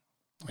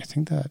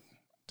think that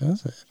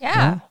does it.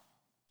 Yeah.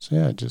 So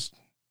yeah, just.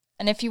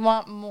 And if you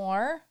want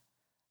more,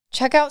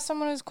 check out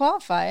someone who's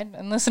qualified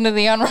and listen to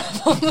the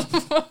Unraveled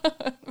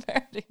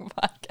Parenting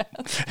Podcast.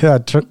 Yeah,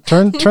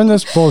 turn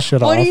this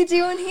bullshit off. What are you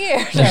doing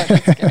here? No,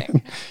 just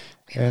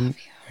kidding.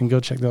 and go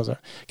check those out,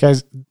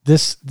 guys.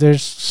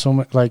 There's so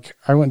much. Like,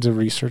 I went to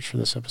research for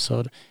this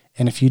episode,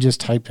 and if you just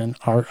type in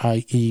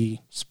RIE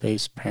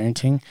space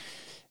parenting,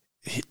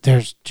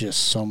 there's just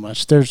so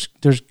much. There's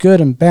good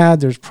and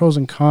bad. There's pros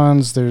and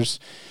cons. There's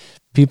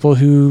people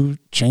who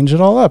change it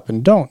all up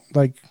and don't.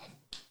 Like,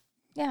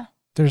 yeah.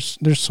 There's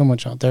so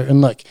much out there, and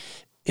look,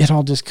 it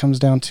all just comes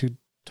down to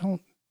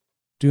don't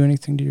do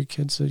anything to your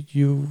kids that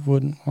you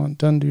wouldn't want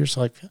done to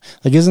yourself.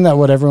 Like, isn't that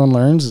what everyone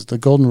learns? Is the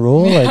golden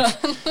rule? Yeah.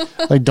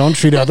 Like don't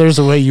treat others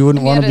the way you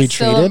wouldn't want to be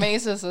treated. It still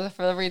amazes us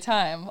for every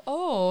time.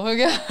 Oh,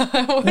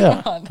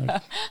 yeah.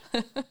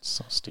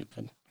 So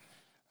stupid.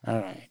 All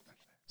right.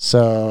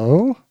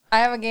 So I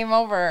have a game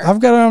over. I've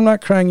got I'm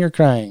not crying, you're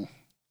crying.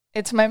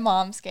 It's my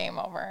mom's game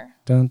over.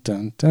 Dun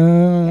dun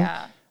dun.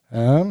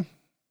 Yeah.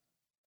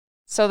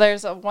 So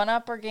there's a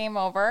 1-up or game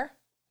over,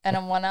 and a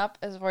 1-up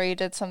is where you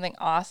did something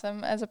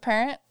awesome as a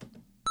parent,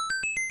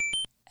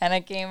 and a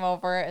game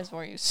over is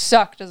where you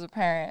sucked as a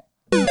parent.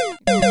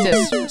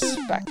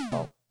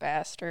 Disrespectful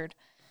bastard.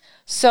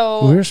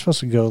 So we were supposed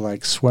to go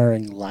like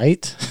swearing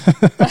light.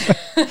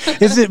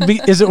 Is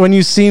it when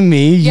you see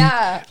me?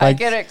 Yeah, I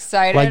get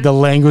excited. Like the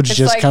language it's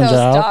just like comes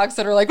out. Dogs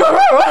that are like.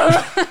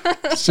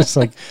 It's just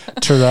like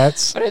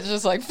Tourette's. But it's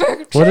just like.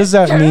 What does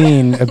that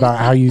mean about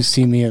how you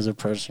see me as a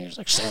person? You're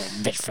like,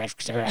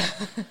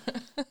 bitch.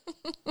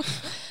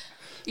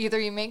 Either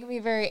you make me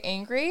very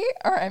angry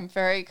or I'm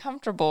very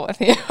comfortable with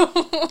you.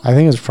 I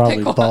think it's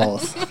probably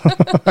both.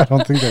 I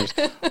don't think there's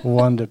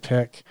one to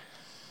pick.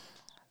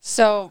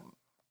 So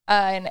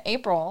in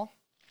April,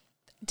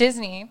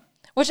 Disney,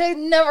 which I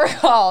never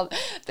called,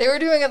 they were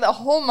doing it the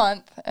whole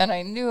month, and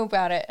I knew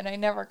about it, and I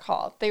never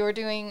called. They were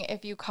doing,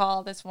 if you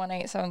call this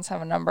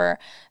 1877 number,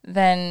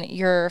 then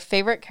your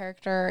favorite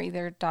character,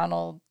 either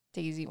Donald,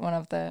 Daisy, one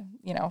of the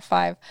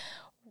 5,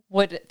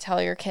 would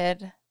tell your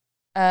kid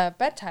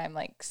bedtime,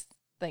 like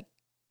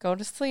go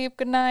to sleep,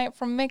 good night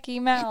from Mickey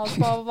Mouse,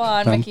 blah, blah, blah.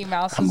 And Mickey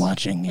Mouse I'm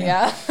watching you.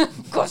 Yeah.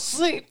 Go to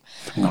sleep.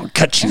 I'm going to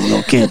cut you,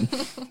 little kid.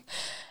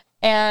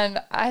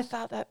 And I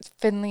thought that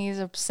Finley's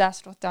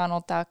obsessed with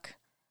Donald Duck.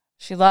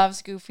 She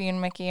loves Goofy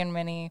and Mickey and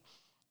Minnie.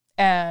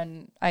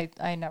 And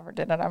I never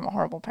did it. I'm a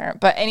horrible parent.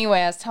 But anyway,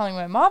 I was telling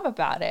my mom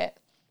about it.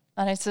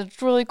 And I said,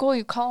 it's really cool.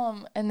 You call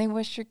them and they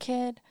wish your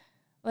kid,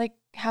 like,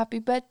 happy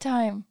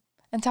bedtime.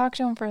 And talk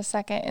to him for a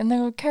second in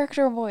their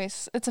character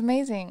voice. It's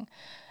amazing.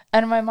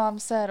 And my mom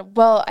said,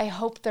 well, I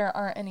hope there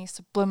aren't any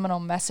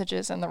subliminal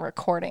messages in the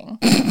recording.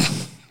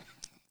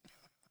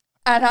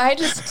 And I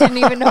just didn't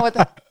even know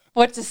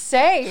what to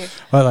say.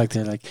 Well, like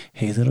they're like,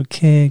 hey, little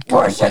kid, go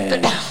to Worship the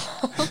bed.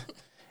 devil.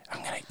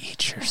 I'm going to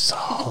eat your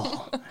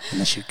soul.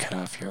 Unless you cut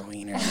off your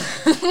wiener.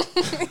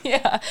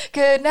 Yeah.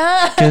 Good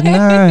night. Good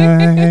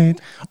night.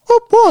 Oh,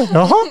 boy.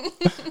 Uh-huh.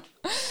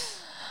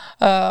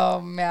 Oh,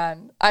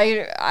 man.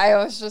 I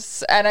was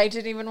just, and I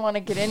didn't even want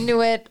to get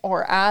into it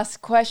or ask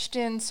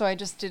questions, so I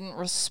just didn't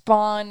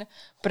respond.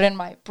 But in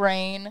my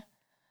brain,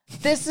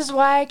 this is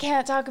why I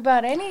can't talk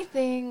about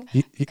anything,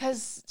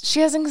 because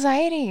she has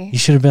anxiety. You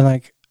should have been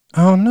like,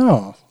 oh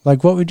no,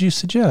 like what would you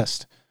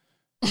suggest?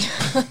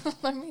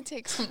 Let me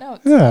take some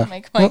notes. Yeah.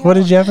 What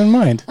did you have in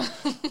mind?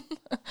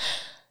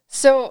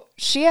 So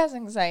she has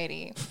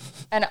anxiety,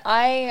 and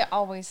I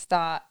always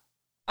thought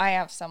I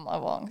have some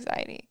level of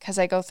anxiety because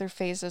I go through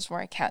phases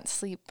where I can't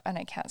sleep and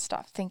I can't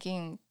stop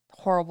thinking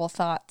horrible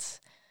thoughts.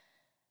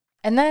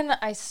 And then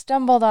I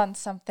stumbled on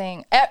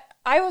something.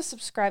 I was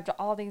subscribed to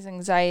all these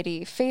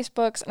anxiety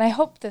Facebooks, and I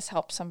hope this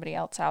helps somebody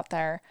else out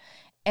there.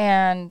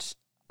 And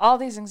all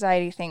these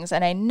anxiety things,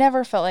 and I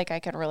never felt like I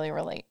could really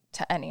relate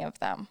to any of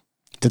them.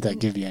 Did that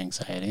give you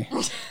anxiety?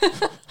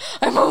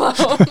 I'm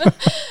alone.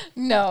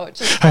 No,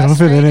 just I don't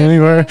fit in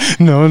anywhere.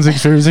 No one's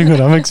experiencing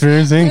what I'm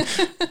experiencing.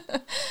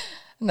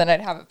 And then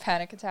I'd have a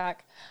panic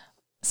attack.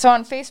 So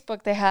on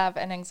Facebook, they have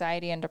an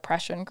anxiety and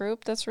depression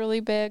group that's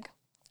really big.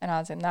 And I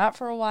was in that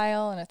for a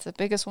while, and it's the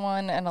biggest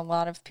one. And a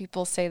lot of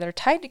people say they're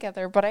tied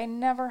together, but I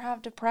never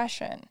have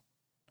depression.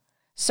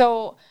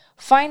 So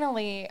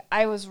finally,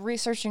 I was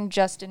researching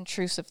just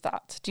intrusive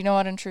thoughts. Do you know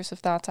what intrusive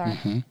thoughts are?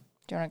 Mm-hmm.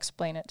 Do you want to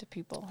explain it to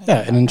people?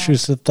 Yeah, an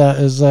intrusive thought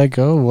is like,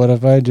 oh, what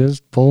if I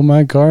just pull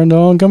my car into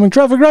oncoming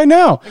traffic right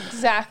now?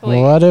 Exactly.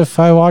 What if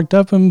I walked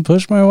up and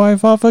pushed my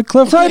wife off a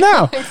cliff right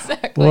now?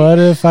 Exactly. What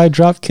if I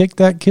drop kicked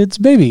that kid's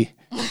baby?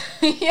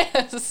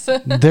 Yes.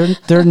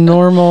 They're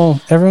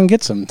normal. Everyone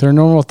gets them. They're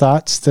normal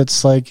thoughts.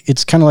 That's like,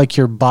 it's kind of like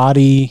your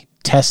body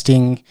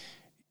testing.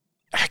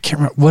 I can't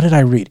remember. What did I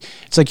read?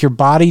 It's like your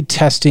body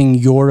testing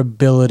your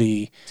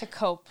ability to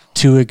cope,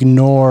 to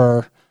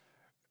ignore,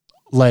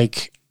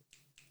 like,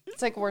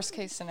 it's like worst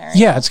case scenario.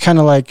 Yeah, it's kind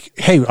of like,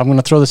 hey, I'm going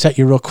to throw this at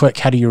you real quick.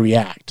 How do you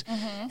react?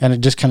 Mm-hmm. And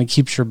it just kind of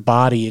keeps your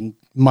body and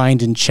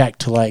mind in check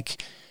to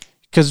like,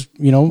 because,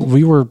 you know,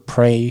 we were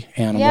prey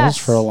animals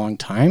for a long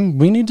time.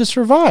 We need to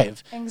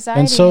survive.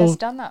 Anxiety has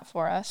done that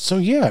for us. So,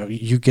 yeah,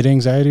 you get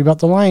anxiety about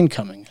the lion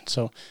coming.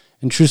 So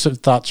intrusive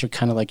thoughts are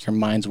kind of like your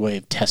mind's way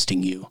of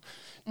testing you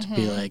to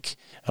be like,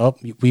 oh,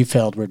 we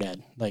failed, we're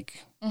dead.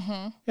 Like,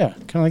 yeah,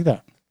 kind of like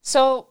that.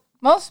 So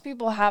most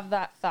people have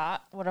that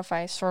thought, what if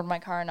I swerved my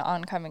car into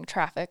oncoming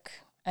traffic,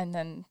 and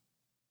then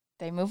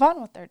they move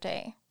on with their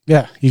day.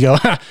 Yeah, you go,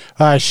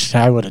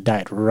 I would have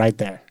died right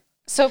there.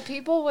 So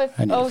people with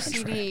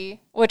OCD,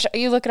 which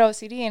you look at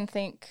OCD and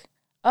think,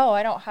 oh,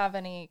 I don't have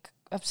any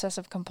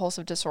obsessive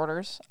compulsive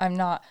disorders. I'm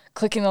not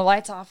clicking the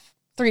lights off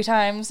 3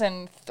 times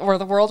or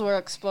the world will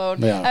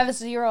explode. Yeah. I have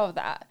 0 of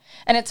that.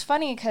 And it's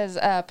funny because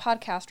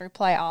podcast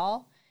Reply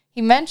All,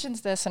 he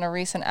mentions this in a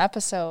recent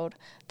episode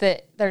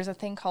that there's a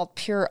thing called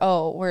Pure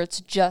O where it's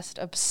just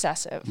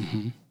obsessive.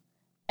 Mm-hmm.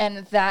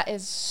 And that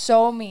is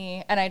so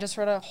me. And I just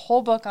read a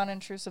whole book on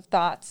intrusive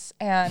thoughts.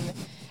 And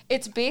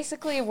it's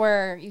basically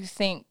where you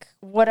think,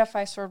 what if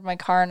I swerved my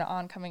car into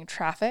oncoming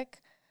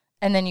traffic?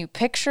 And then you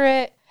picture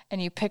it.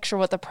 And you picture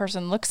what the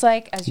person looks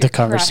like as you're the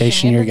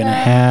conversation you're going to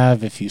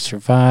have if you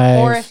survive.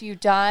 Or if you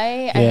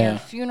die at your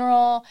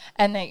funeral,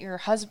 and that your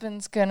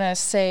husband's going to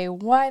say,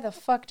 why the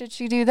fuck did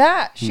she do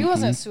that? She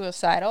wasn't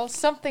suicidal.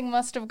 Something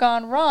must have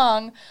gone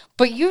wrong,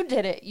 but you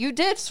did it. You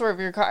did swerve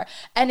your car.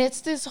 And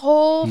it's this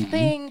whole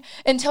thing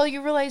until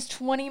you realize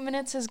 20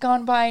 minutes has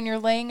gone by and you're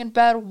laying in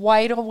bed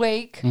wide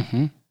awake.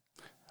 Mm-hmm.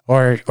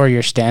 Or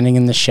you're standing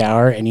in the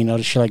shower and you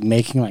notice you're like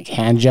making like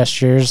hand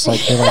gestures,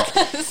 like you're like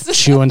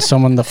chewing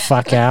someone the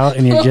fuck out,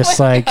 and you're just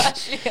like,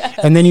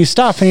 and then you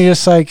stop and you're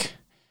just like,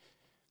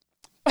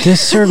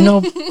 this served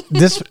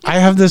I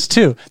have this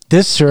too.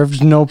 This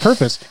served no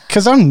purpose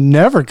because I'm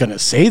never going to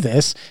say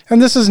this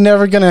and this is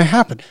never going to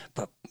happen.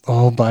 But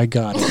oh my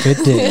God, if it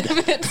did.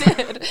 If it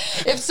did.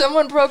 If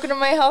someone broke into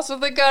my house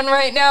with a gun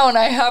right now and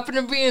I happen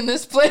to be in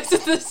this place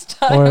at this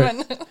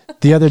time.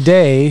 The other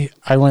day,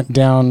 I went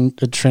down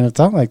a train of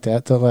thought like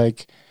that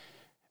like,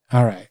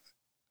 all right.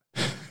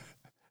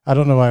 I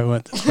don't know why I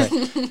went this way.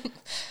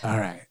 All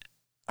right.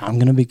 I'm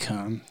going to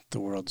become the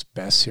world's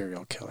best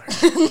serial killer.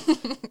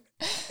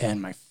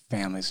 And my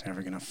family's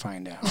never going to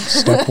find out.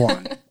 Step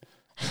 1.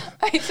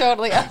 I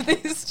totally have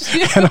these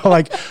too. And I'll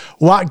like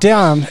walk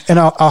down and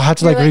I'll have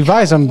to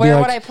revise them. Where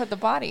would I put the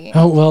body?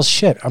 Oh, well,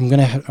 shit. I'm going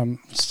to have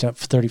step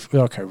 30.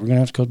 Okay, we're going to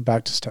have to go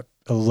back to step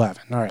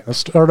 11. All right, let's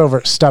start over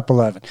at step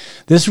 11.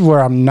 This is where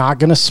I'm not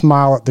going to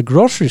smile at the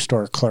grocery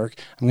store clerk.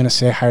 I'm going to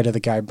say hi to the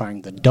guy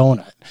buying the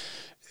donut.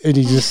 And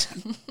you just,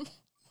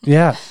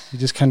 you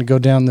just kind of go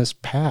down this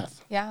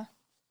path. Yeah.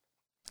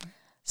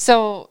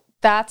 So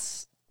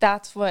that's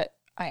what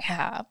I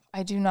have.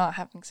 I do not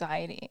have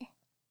anxiety.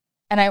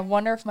 And I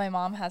wonder if my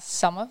mom has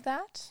some of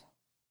that,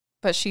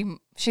 but she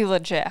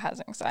legit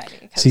has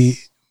anxiety. See,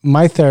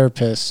 my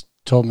therapist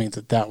told me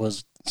that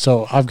was,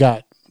 so I've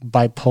got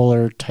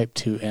bipolar type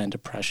 2 and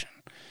depression.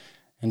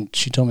 And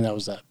she told me that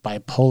was that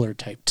bipolar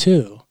type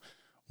 2,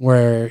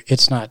 where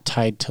it's not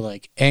tied to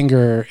like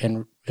anger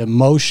and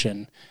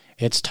emotion.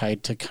 It's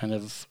tied to kind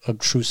of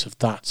obtrusive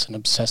thoughts and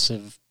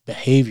obsessive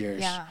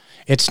behaviors. Yeah.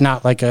 It's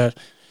not like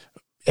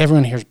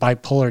everyone hears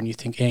bipolar and you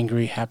think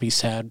angry, happy,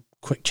 sad,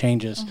 quick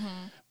changes. Mm-hmm.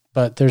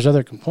 But there's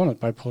other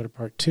component, bipolar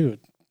part 2.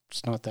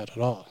 It's not that at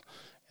all.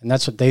 And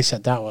that's what they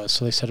said that was.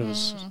 So they said it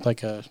was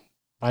like a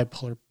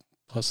bipolar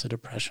plus the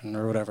depression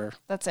or whatever.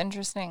 That's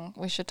interesting.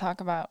 We should talk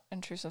about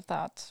intrusive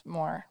thoughts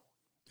more.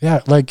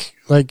 Yeah, like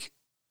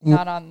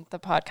not on the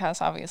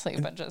podcast, obviously,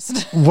 but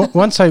just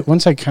once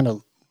I kind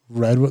of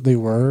read what they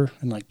were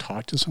and like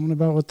talked to someone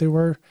about what they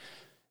were,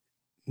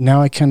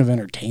 now I kind of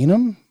entertain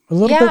them a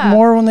little bit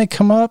more when they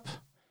come up,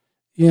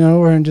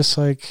 where I'm just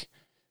like,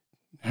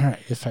 all right,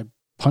 if I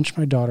punch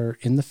my daughter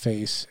in the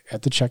face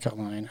at the checkout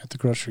line at the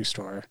grocery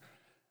store,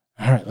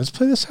 all right, let's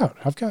play this out.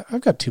 I've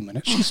got 2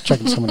 minutes. She's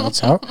checking someone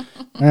else out.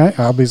 All right,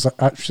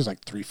 she's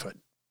like 3'10",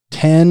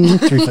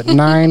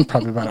 3'9",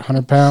 probably about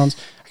 100 pounds.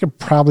 I could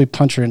probably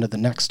punch her into the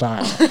next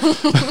aisle.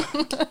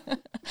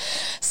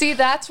 See,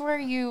 that's where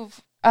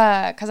you've,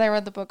 because I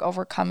read the book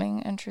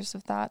Overcoming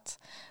Intrusive Thoughts.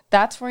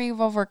 That's where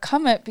you've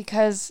overcome it,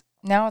 because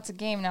now it's a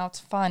game, now it's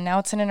fun, now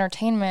it's an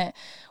entertainment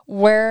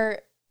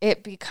where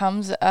it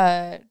becomes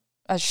a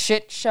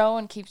shit show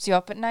and keeps you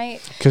up at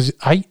night. Because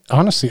I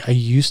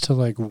used to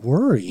like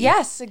worry.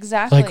 Yes,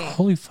 exactly. Like,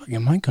 holy fuck,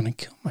 am I going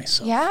to kill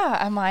myself? Yeah,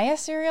 am I a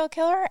serial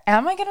killer?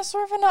 Am I going to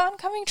swerve into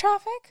oncoming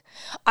traffic?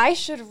 I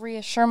should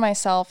reassure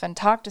myself and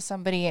talk to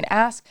somebody and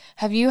ask,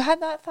 have you had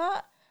that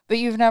thought? But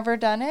you've never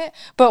done it?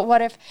 But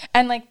what if,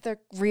 and like the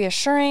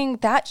reassuring,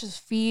 that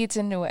just feeds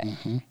into it.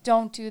 Mm-hmm.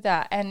 Don't do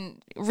that.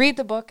 And read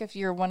the book if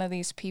you're one of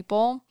these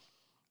people.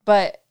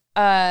 But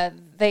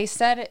they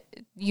said,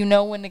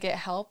 when to get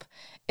help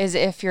is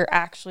if you're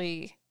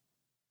actually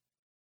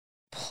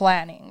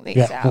planning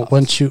these out. Well,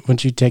 once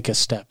you take a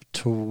step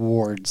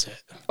towards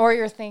it. Or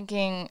you're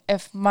thinking,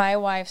 if my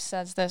wife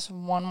says this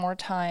one more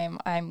time,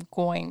 I'm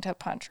going to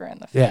punch her in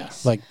the face. Yeah,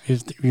 like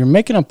if you're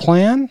making a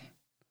plan.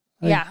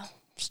 Like,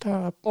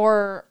 stop.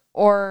 Or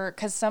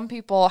because some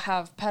people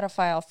have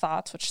pedophile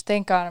thoughts, which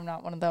thank God I'm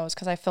not one of those,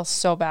 because I feel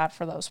so bad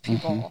for those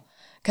people.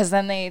 Because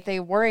then they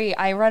worry.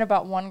 I read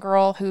about one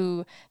girl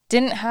who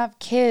didn't have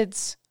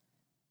kids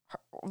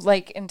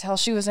like until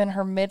she was in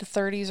her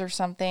mid-30s or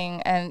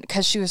something, and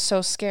because she was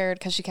so scared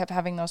because she kept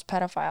having those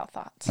pedophile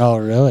thoughts. Oh,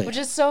 really? Which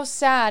is so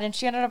sad. And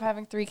she ended up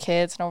having 3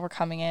 kids and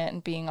overcoming it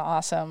and being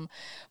awesome.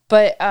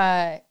 But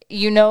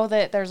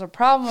that there's a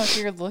problem if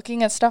you're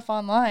looking at stuff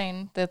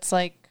online that's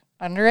like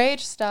underage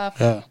stuff.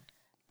 Yeah.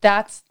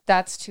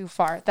 That's too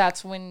far.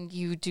 That's when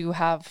you do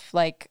have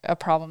like a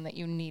problem that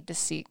you need to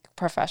seek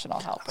professional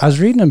help. I was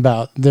reading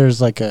about,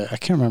 there's like I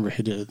can't remember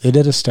who did it. They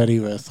did a study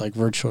with like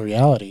virtual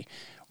reality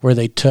where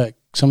they took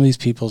some of these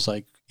people's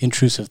like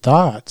intrusive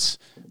thoughts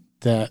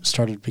that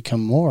started to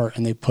become more,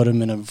 and they put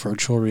them in a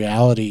virtual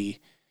reality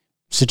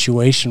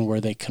situation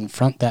where they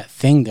confront that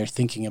thing they're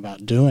thinking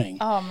about doing.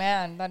 Oh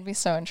man, that'd be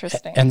so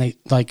interesting. And they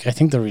like, I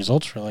think the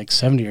results were like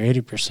 70 or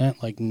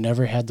 80%, like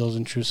never had those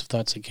intrusive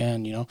thoughts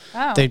again,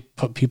 Wow. They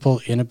put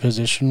people in a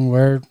position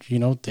where,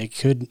 they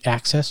could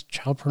access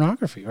child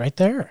pornography right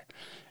there.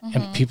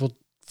 And people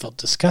felt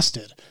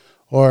disgusted.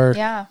 Or,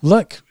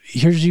 look,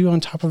 here's you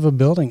on top of a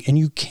building and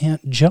you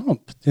can't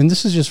jump. And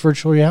this is just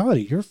virtual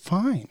reality. You're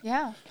fine.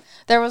 Yeah.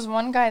 There was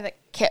one guy that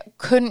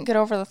couldn't get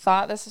over the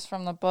thought, this is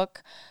from the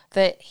book,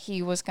 that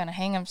he was going to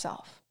hang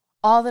himself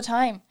all the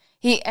time.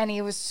 He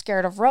was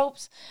scared of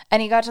ropes,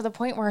 and he got to the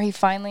point where he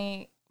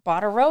finally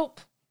bought a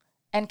rope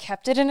and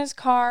kept it in his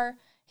car.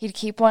 He'd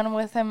keep one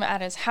with him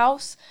at his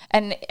house,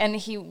 and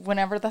he,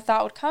 whenever the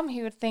thought would come,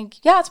 he would think,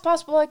 yeah, it's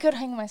possible I could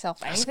hang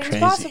myself. Anything's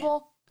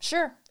possible.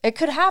 Sure, it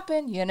could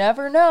happen. You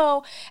never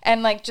know.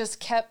 And like just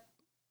kept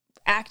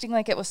acting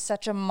like it was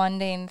such a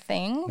mundane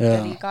thing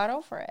that he got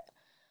over it.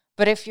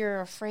 But if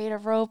you're afraid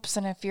of ropes,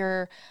 and if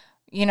you're,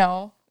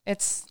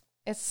 it's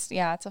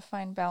a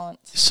fine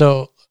balance.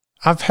 So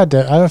I've had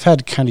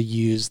to kind of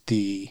use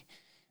the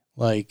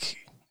like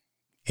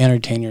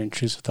entertain your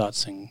intrusive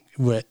thoughts thing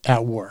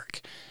at work,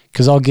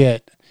 because I'll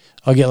get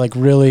like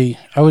really,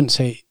 I wouldn't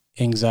say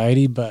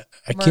anxiety, but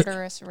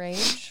murderous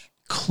rage.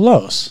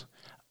 Close.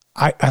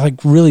 I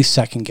like really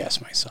second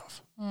guess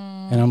myself,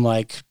 and I'm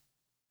like,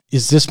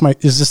 is this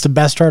the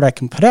best art I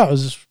can put out?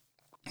 Is this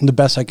the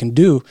best I can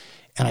do?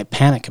 And I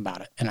panic about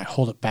it, and I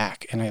hold it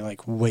back, and I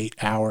like wait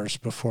hours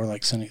before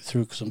like sending it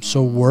through, because I'm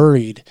so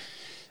worried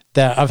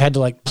that I've had to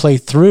like play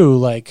through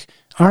like,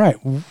 all right,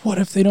 what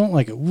if they don't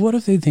like it? What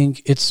if they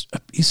think it's a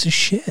piece of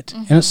shit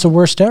and it's the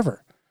worst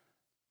ever?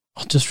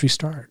 I'll just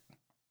restart.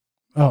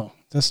 Oh,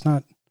 it's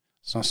not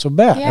so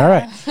bad. Yeah. All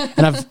right,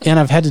 and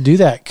I've had to do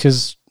that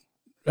because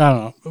I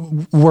don't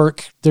know,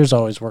 work. There's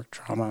always work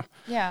drama.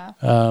 Yeah.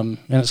 And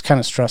it's kind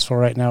of stressful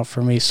right now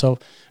for me. So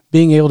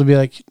being able to be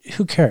like,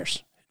 who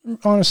cares?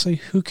 Honestly,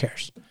 who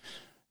cares?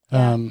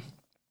 Yeah.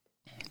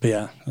 But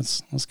yeah,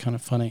 that's kind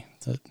of funny.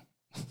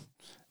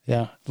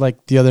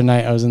 Like the other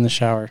night I was in the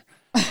shower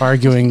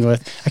arguing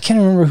with, I can't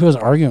remember who I was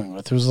arguing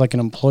with. It was like an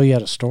employee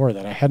at a store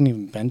that I hadn't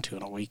even been to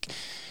in a week.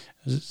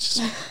 It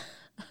was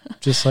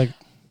just like.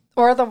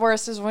 Or the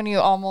worst is when you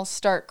almost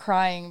start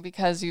crying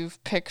because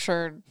you've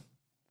pictured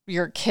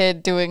your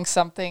kid doing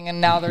something and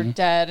now they're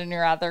dead and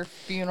you're at their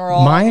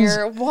funeral. Why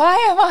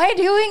am I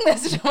doing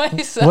this to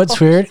myself? What's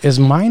weird is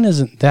mine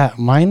isn't that.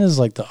 Mine is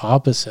like the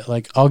opposite.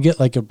 Like I'll get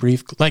like a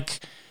brief,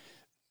 like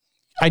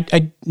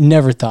I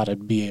never thought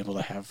I'd be able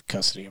to have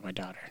custody of my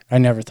daughter. I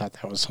never thought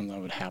that was something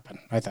that would happen.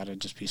 I thought I'd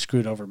just be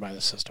screwed over by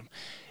the system.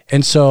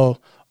 And so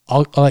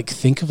I'll like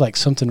think of like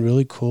something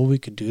really cool we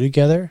could do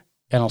together,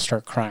 and I'll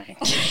start crying.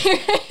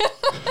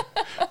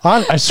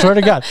 I swear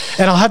to God.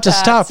 And I'll have to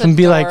stop and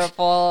be like,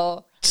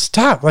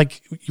 stop.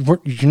 Like,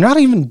 you're not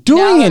even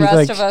doing it. The rest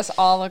like, of us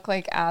all look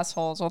like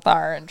assholes with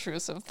our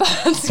intrusive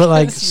thoughts. But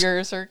like,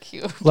 yours are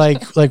cute.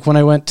 like when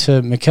I went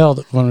to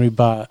McKell, when we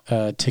bought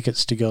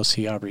tickets to go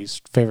see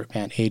Aubrey's favorite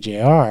band,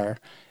 AJR,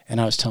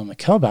 and I was telling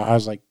McKell about it, I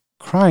was like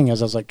crying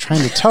as I was like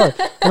trying to tell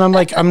her. And I'm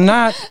like, I'm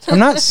not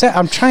sad.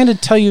 I'm trying to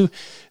tell you,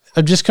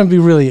 I'm just going to be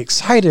really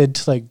excited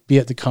to like be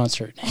at the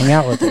concert and hang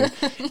out with her.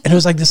 And it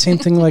was like the same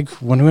thing like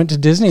when we went to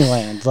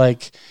Disneyland,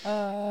 like,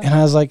 and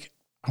I was like,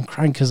 I'm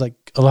crying because like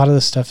a lot of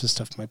this stuff is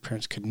stuff my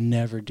parents could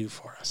never do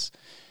for us.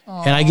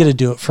 Aww. And I get to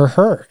do it for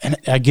her, and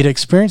I get to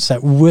experience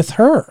that with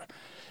her.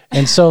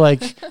 And so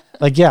like,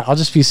 yeah, I'll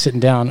just be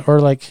sitting down, or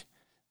like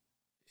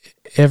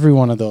every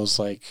one of those,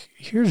 like,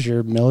 here's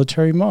your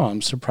military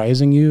mom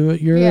surprising you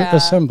at your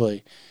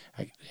assembly.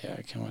 I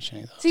can't watch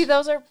any of those. See,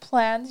 those are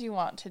plans you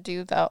want to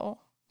do though.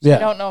 So yeah. I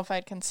don't know if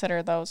I'd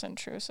consider those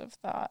intrusive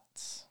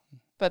thoughts,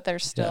 but they're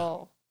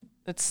still,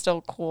 it's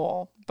still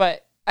cool.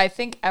 But I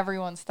think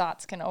everyone's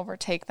thoughts can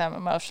overtake them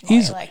emotionally,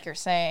 easily, like you're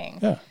saying.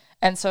 Yeah.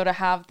 And so to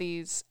have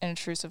these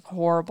intrusive,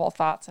 horrible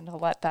thoughts and to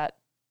let that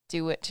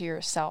do it to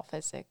yourself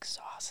is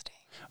exhausting.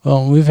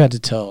 Well, we've had to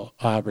tell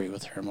Aubrey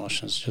with her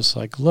emotions, just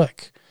like,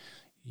 look,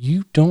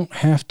 you don't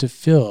have to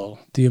feel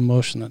the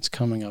emotion that's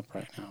coming up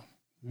right now.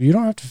 You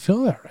don't have to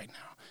feel that right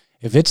now.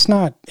 If it's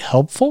not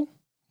helpful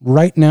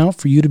right now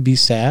for you to be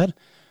sad,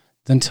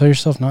 then tell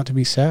yourself not to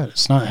be sad.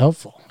 It's not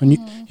helpful. And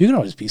you can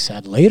always be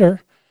sad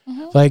later.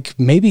 Mm-hmm. Like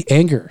maybe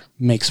anger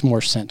makes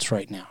more sense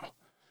right now,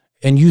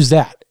 and use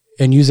that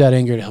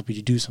anger to help you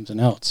to do something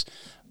else.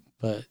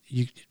 But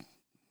you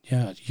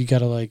got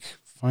to like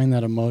find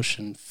that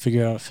emotion,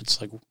 figure out if it's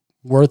like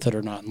worth it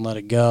or not, and let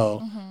it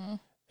go. Mm-hmm.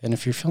 And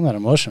if you're feeling that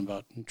emotion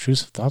about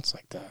intrusive thoughts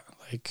like that,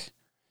 like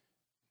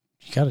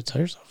you got to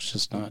tell yourself it's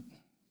just not,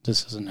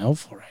 this isn't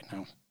helpful right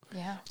now.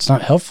 Yeah. It's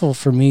not helpful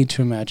for me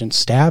to imagine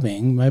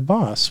stabbing my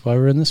boss while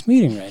we're in this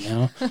meeting right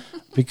now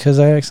because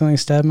I accidentally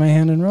stabbed my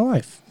hand in real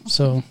life.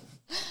 So,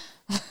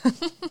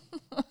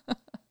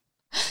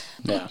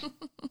 yeah.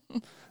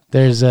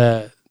 There's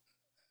a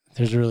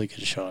really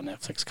good show on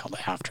Netflix called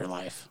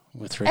Afterlife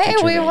with Ricky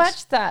Gervais. We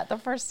watched that, the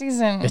first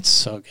season. It's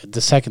so good.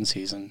 The second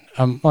season.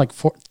 I'm like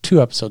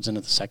 2 episodes into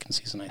the second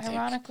season, I think.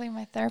 Ironically,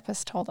 my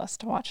therapist told us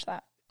to watch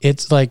that.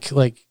 It's like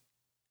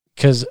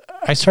because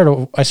I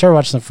started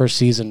watching the first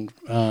season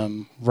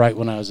right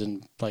when I was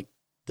in like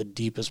the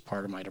deepest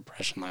part of my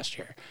depression last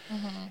year,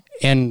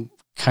 and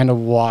kind of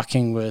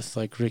walking with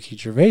like Ricky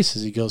Gervais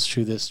as he goes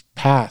through this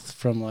path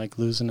from like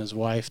losing his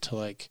wife to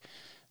like,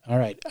 all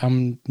right,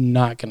 I'm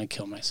not gonna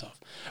kill myself,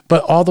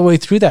 but all the way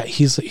through that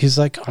he's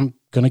like, I'm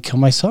gonna kill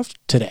myself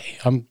today.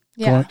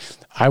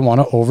 I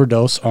want to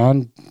overdose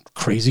on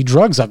crazy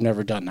drugs I've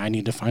never done. I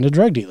need to find a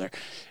drug dealer,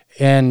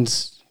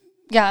 and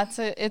yeah,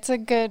 it's a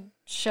good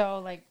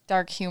show, like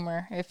dark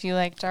humor. If you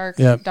like dark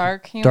humor,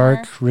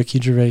 dark Ricky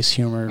Gervais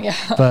humor, yeah.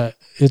 But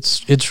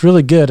it's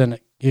really good, and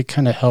it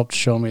kind of helped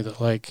show me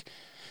that like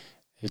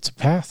it's a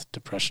path.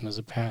 Depression is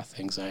a path.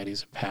 Anxiety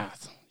is a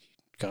path.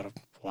 You gotta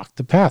walk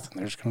the path, and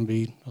there's gonna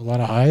be a lot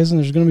of highs, and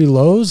there's gonna be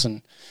lows,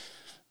 and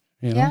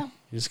you know,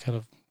 you just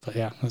gotta. But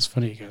yeah, that's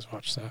funny you guys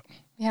watch that.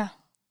 Yeah,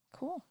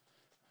 cool.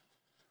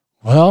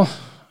 Well,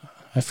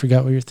 I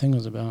forgot what your thing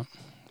was about.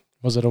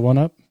 Was it a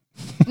 1-up?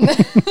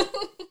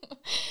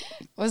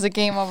 Was a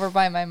game over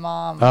by my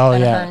mom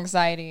and her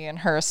anxiety and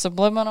her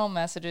subliminal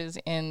messages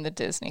in the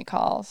Disney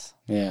calls.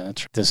 Yeah,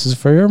 that's right. This is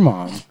for your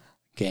mom.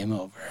 Game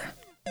over.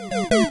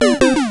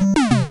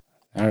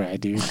 All right,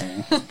 do your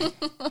thing.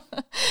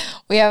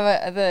 We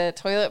have the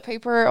toilet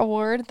paper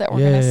award that we're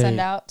going to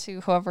send out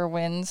to whoever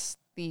wins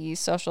the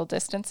social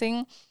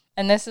distancing.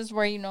 And this is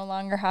where you no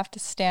longer have to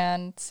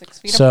stand 6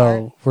 feet apart.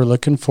 So we're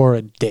looking for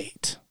a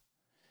date.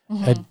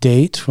 A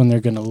date when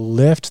they're going to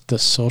lift the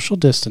social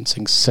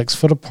distancing 6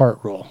 foot apart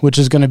rule, which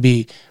is going to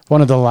be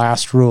one of the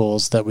last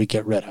rules that we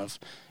get rid of,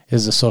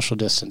 is the social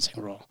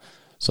distancing rule.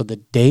 So the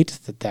date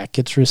that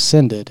gets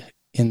rescinded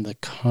in the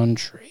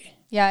country.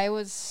 Yeah, I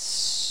was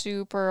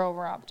super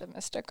over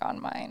optimistic on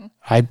mine.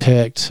 I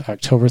picked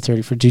October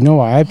 31st. Do you know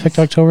why I picked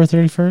October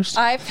 31st?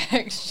 I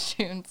picked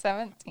June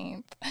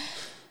 17th.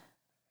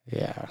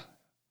 Yeah.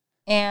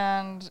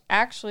 And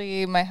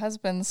actually, my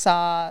husband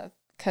saw,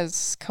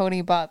 because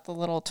Cody bought the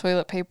little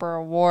toilet paper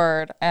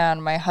award,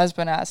 and my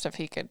husband asked if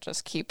he could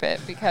just keep it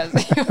because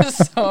he was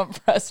so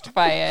impressed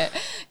by it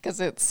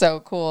because it's so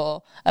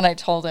cool. And I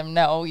told him,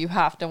 no, you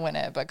have to win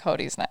it, but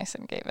Cody's nice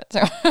and gave it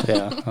to him.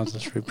 Yeah, I'll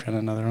just reprint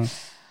another one.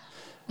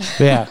 But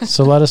yeah,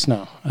 so let us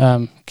know.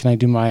 Can I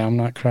do my I'm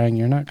not crying,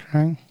 you're not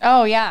crying?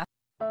 Oh, yeah.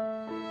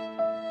 I'm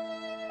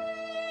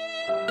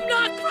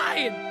not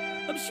crying.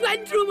 I'm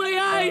sweating through my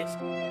eyes.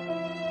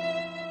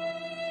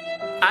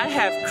 I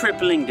have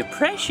crippling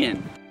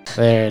depression.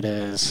 There it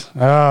is.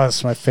 Oh,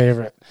 it's my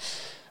favorite.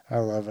 I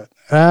love it.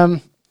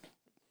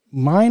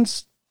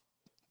 Mine's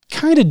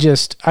kind of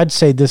just, I'd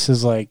say this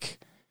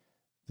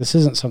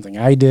isn't something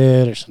I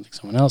did or something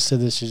someone else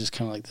did. This is just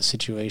kind of like the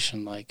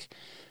situation, like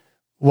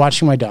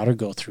watching my daughter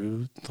go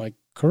through like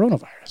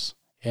coronavirus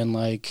and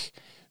like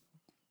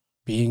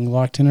being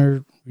locked in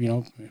her,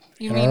 You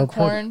in mean our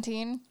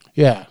quarantine?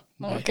 Yeah.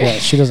 Okay. Yeah,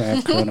 she doesn't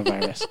have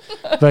coronavirus.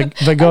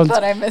 But I going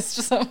thought I missed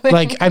something.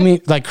 like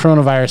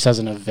coronavirus as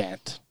an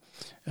event.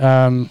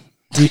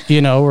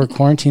 We're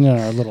quarantined in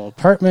our little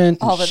apartment.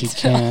 all the, she all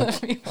can't.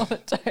 the people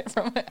that died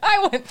from it.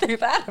 I went through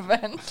that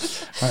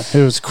event.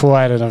 It was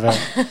quite an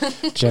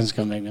event. Jen's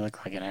gonna make me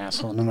look like an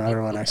asshole no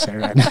matter what I say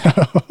right now.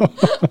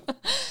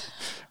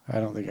 I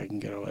don't think I can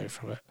get away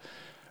from it.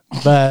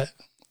 But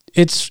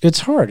it's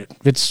hard.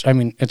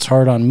 It's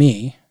hard on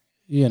me,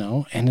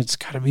 and it's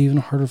got to be even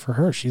harder for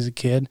her. She's a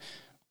kid,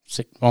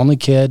 only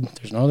kid.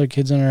 There's no other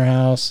kids in her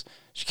house.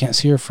 She can't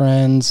see her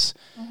friends.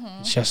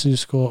 She has to do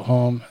school at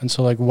home. And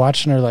so, like,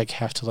 watching her, like,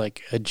 have to,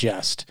 like,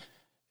 adjust,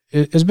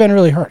 it's been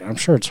really hard. I'm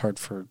sure it's hard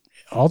for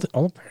all the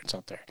parents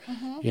out there.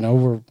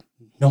 No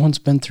one's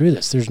been through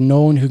this. There's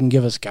no one who can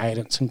give us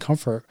guidance and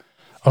comfort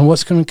on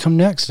what's going to come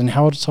next and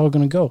how it's all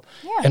going to go.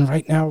 Yeah. And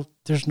right now,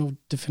 there's no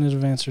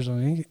definitive answers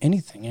on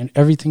anything. And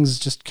everything's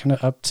just kind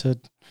of up to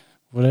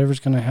whatever's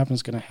going to happen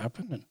is going to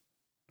happen. And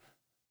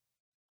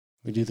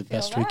we do the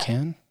best we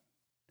can.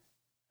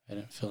 I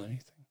didn't feel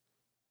anything.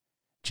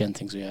 Jen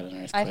thinks we had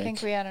an earthquake. I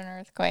think we had an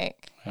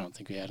earthquake. I don't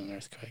think we had an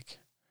earthquake.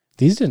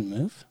 These didn't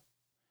move.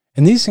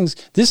 And these things,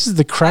 this is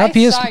the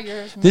crappiest. I saw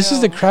yours This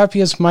is the move.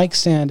 crappiest mic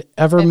stand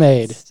ever It's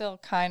made. still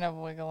kind of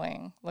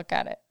wiggling. Look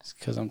at it. It's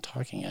because I'm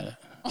talking at it.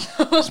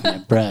 It's my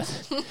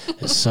breath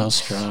is so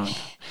strong.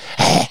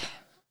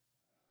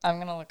 I'm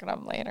going to look it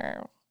up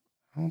later.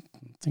 I don't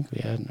think we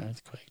had an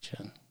earthquake,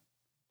 Jen.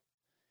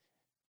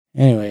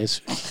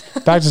 Anyways,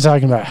 back to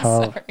talking about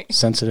how Sorry.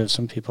 sensitive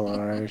some people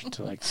are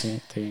to like seeing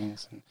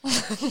things.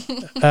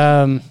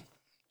 And,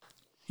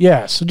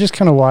 so just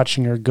kind of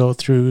watching her go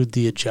through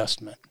the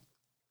adjustment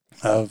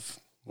of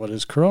what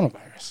is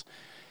coronavirus.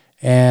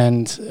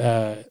 And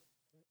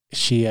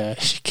she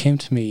came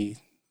to me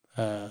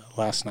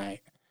last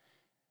night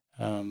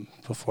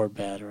before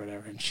bed or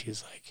whatever, and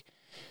she's like,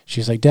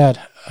 Dad,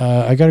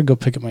 I got to go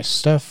pick up my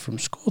stuff from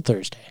school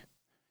Thursday.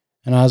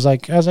 And I was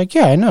like,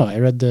 yeah, I know. I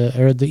read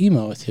the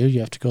email with you.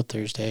 You have to go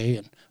Thursday,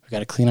 and we got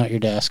to clean out your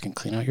desk and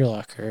clean out your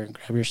locker and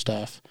grab your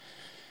stuff.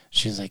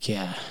 She's like,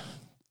 yeah.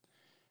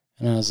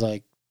 And I was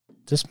like,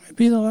 this might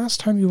be the last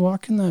time you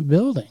walk in that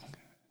building.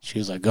 She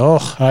was like,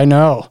 oh, I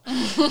know.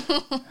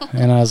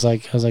 And I was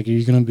like, are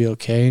you gonna be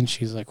okay? And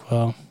she's like,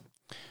 well,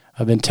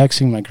 I've been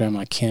texting my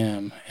grandma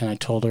Kim, and I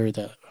told her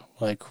that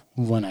like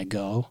when I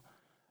go,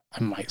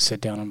 I might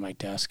sit down on my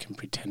desk and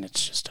pretend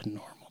it's just a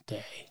normal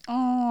day.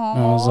 Oh,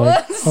 I was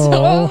like, that's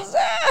so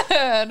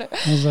sad.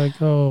 I was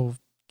like, oh,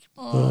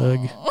 Bug.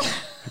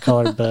 I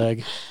call her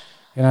Bug.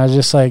 And I was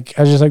just like,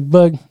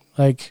 Bug,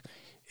 like,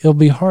 it'll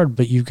be hard,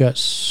 but you've got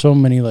so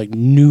many like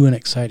new and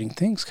exciting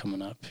things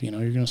coming up. You're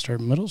going to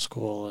start middle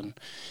school, and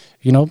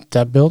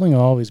that building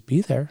will always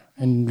be there,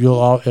 and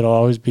it'll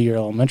always be your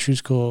elementary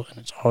school, and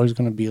it's always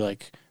going to be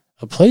like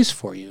a place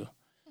for you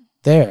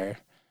there.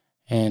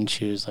 And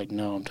she was like,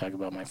 no, I'm talking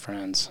about my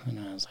friends. And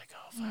I was like,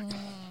 oh, fuck.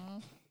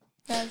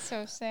 That's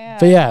so sad.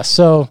 But yeah,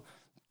 so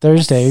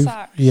Thursday,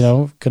 sucks.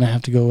 Gonna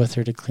have to go with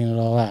her to clean it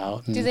all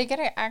out. And Do they get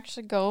to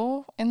actually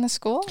go in the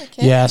school? The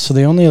kids? yeah, so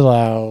they only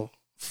allow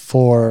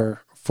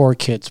four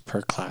kids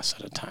per class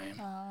at a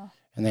time.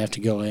 And they have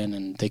to go in,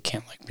 and they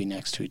can't like be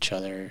next to each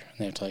other. And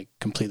they have to like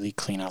completely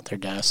clean out their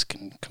desk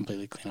and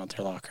completely clean out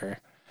their locker.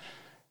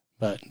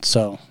 But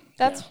so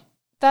that's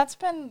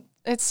been,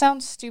 it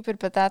sounds stupid,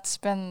 but that's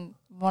been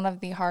one of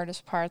the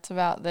hardest parts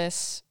about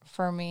this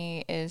for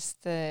me is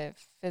the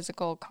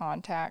physical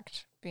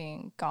contact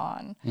being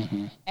gone.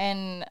 Mm-hmm.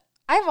 And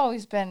I've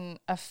always been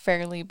a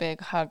fairly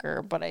big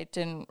hugger, but I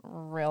didn't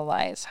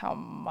realize how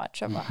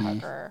much of a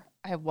hugger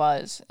I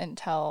was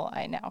until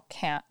I now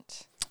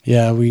can't.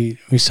 Yeah, we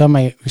saw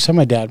my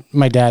dad.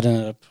 My dad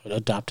ended up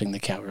adopting the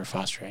cat we were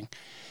fostering,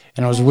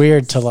 and it was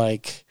weird to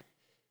like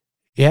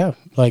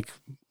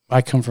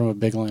I come from a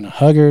big line of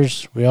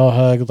huggers. We all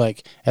hug.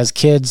 Like as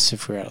kids,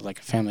 if we're at like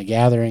a family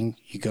gathering,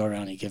 you go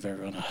around and you give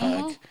everyone a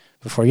hug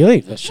before you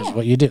leave. That's just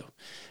what you do.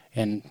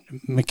 And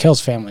Mikhail's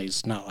family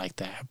is not like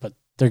that, but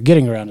they're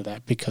getting around to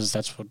that because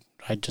that's what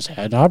I just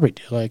had Aubrey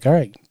do. Like, all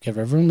right, give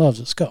everyone loves.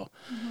 Let's go.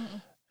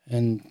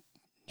 And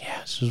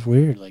yeah, it's just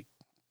weird. Like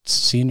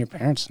seeing your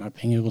parents not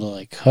being able to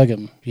like hug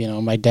them.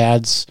 My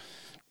dad's,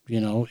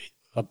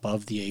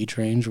 above the age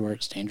range where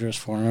it's dangerous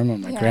for him,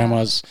 and my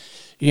grandma's,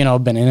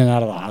 been in and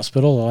out of the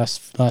hospital the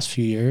last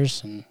few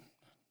years, and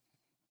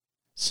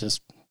it's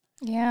just,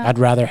 I'd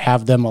rather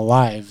have them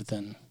alive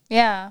than.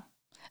 Yeah.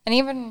 And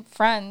even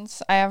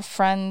friends. I have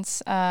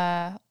friends,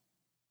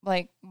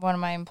 like one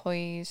of my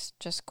employees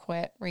just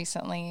quit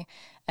recently,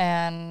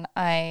 and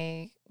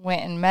I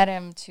went and met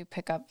him to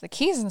pick up the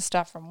keys and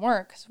stuff from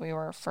work because we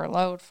were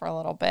furloughed for a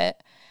little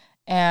bit.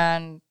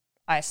 And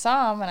I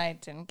saw him, and I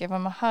didn't give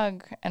him a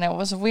hug, and it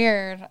was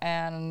weird.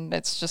 And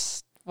it's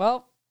just,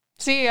 well,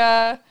 See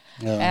ya.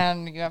 Yeah.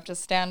 And you have to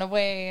stand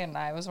away. And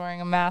I was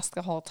wearing a mask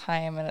the whole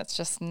time, and it's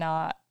just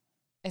not.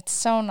 It's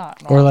so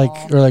not normal.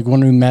 Or like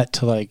when we met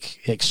to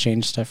like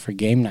exchange stuff for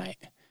game night.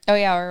 Oh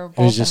yeah, we were both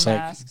It was just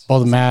like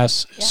both the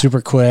masks, super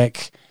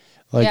quick.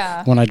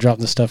 Like when I dropped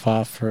the stuff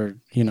off for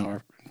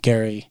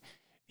Gary,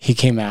 he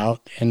came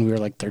out and we were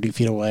like 30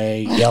 feet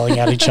away, yelling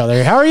at each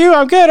other. How are you?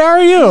 I'm good. How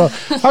are you?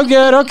 I'm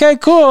good. Okay,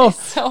 cool.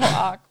 It's so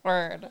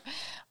awkward.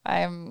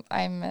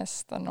 I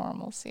miss the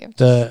normalcy of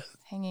just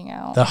hanging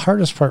out. The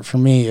hardest part for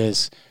me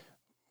is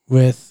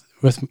with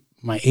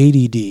my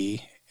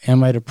ADD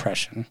and my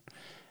depression.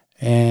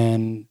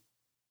 And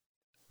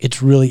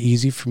it's really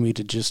easy for me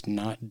to just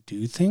not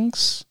do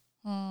things.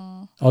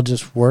 I'll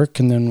just work,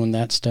 and then when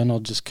that's done,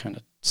 I'll just kind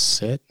of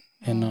sit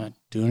and not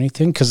do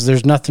anything because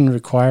there's nothing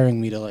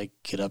requiring me to like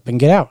get up and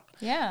get out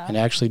and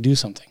actually do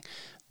something.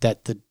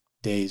 That the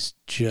days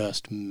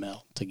just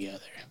melt together.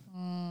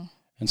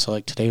 And so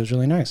like today was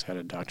really nice. I had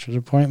a doctor's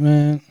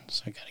appointment,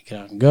 so I got to get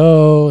out and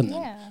go, and then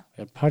we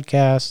had a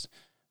podcast.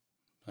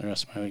 The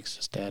rest of my week's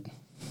just dead.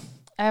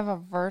 I have a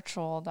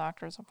virtual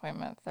doctor's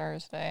appointment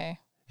Thursday.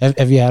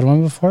 Have you had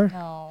one before?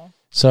 No.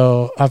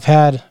 So I've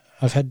had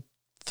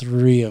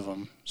 3 of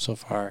them so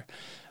far.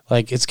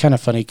 Like it's kind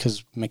of funny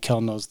because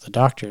Mikkel knows the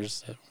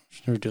doctors that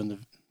we're doing the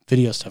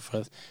video stuff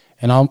with,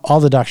 and all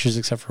the doctors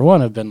except for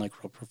one have been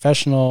like real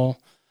professional,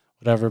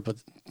 whatever. But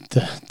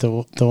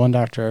the one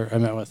doctor I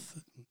met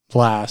with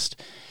last,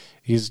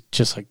 he's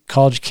just like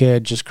college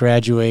kid, just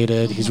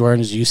graduated. He's wearing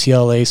his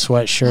UCLA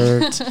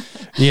sweatshirt.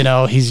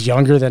 He's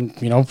younger than,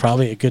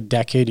 probably a good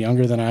decade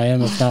younger than I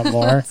am, if not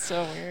more. That's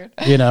so weird.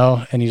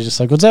 And he's just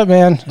like, what's up,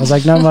 man? I was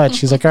like, not much.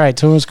 He's like, all right,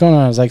 tell me what's going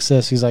on. I was like,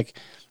 sis. He's like,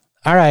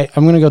 all right,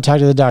 I'm going to go talk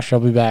to the doctor.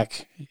 I'll be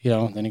back.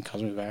 Then he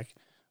calls me back.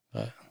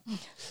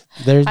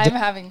 But I'm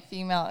having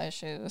female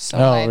issues. So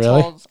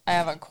really? I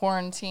have a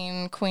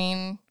quarantine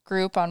queen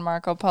group on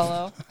Marco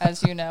Polo.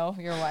 As you know,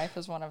 your wife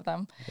is one of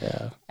them.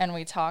 Yeah. And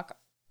we talk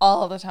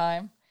all the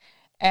time.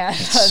 And I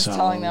was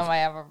telling them I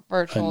have a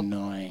virtual.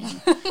 Annoying.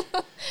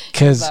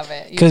 Love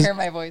it. You hear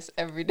my voice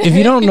every day. If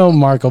you don't know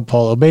Marco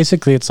Polo,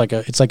 basically it's like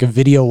a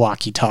video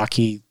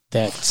walkie-talkie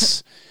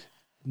that's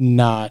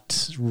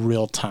not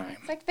real time.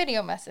 It's like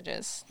video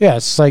messages. Yeah,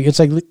 it's like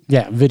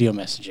video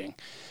messaging.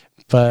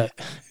 But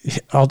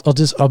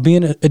I'll be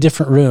in a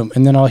different room,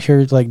 and then I'll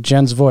hear like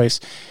Jen's voice,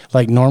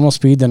 like normal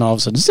speed. Then all of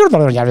a sudden,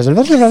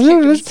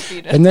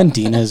 and then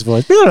Dina's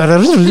voice,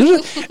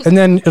 and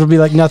then it'll be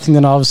like nothing.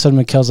 Then all of a sudden,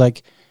 Mikkel's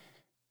like,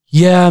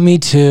 "Yeah, me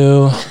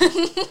too,"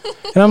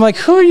 and I'm like,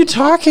 "Who are you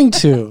talking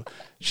to?"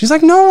 She's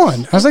like, "No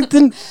one." I was like,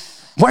 "Then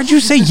why'd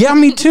you say yeah,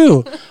 me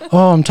too?"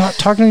 "Oh, I'm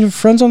talking to your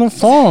friends on the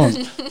phone."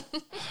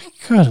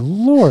 Good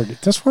Lord,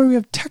 that's why we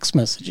have text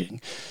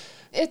messaging.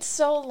 It's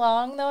so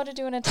long, though, to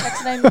do in a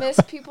text, and I miss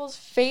people's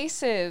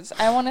faces.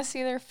 I want to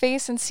see their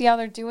face and see how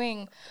they're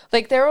doing.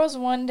 Like, there was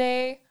one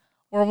day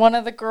where one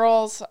of the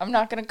girls, I'm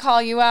not going to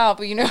call you out,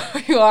 but you know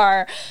who you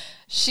are.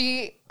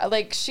 She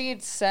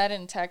had said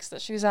in text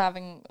that she was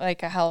having,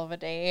 like, a hell of a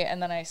day,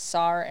 and then I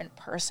saw her in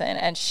person,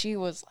 and she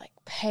was, like,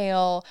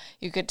 pale.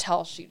 You could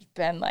tell she'd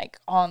been, like,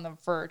 on the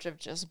verge of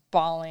just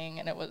bawling,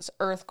 and it was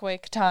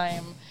earthquake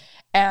time.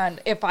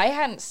 And if I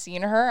hadn't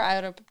seen her, I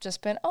would have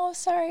just been, oh,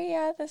 sorry,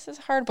 yeah, this is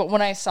hard. But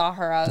when I saw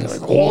her, I was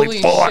like,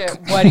 holy shit,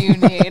 what do you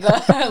need?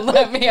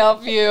 Let me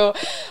help you.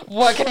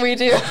 What can we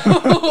do?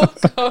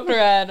 Code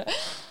Red.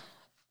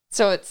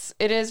 So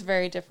it is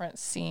very different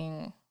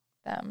seeing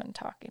them and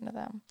talking to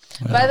them.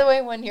 Yeah. By the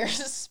way, when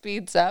yours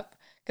speeds up,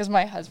 because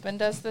my husband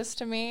does this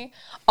to me,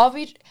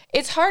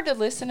 it's hard to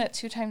listen at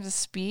 2 times the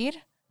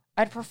speed.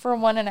 I'd prefer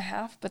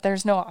 1.5, but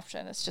there's no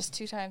option. It's just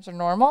 2 times or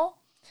normal.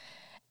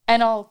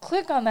 And I'll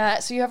click on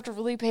that, so you have to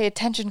really pay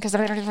attention because,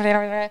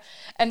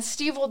 and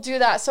Steve will do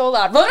that so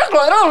loud while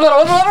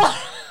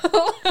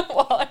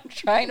I'm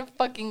trying to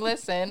fucking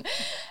listen,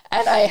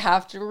 and I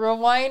have to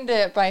rewind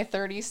it by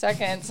 30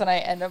 seconds, and I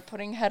end up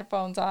putting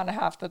headphones on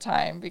half the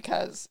time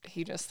because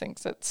he just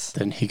thinks it's.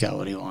 Then he got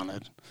what he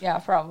wanted. Yeah,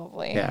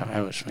 probably. Yeah,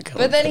 I wish Mikkel.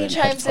 But then he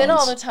chimes in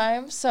all the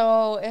time,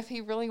 so if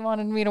he really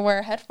wanted me to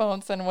wear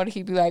headphones, then would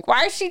he be like,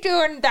 "Why is she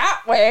doing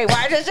that way?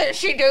 Why doesn't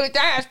she do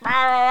this?" Blah,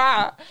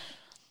 blah, blah.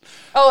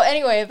 Oh,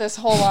 anyway, this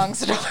whole long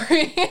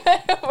story.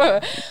 I have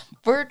a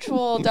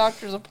virtual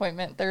doctor's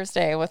appointment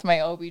Thursday with my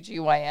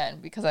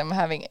OBGYN because I'm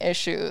having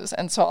issues.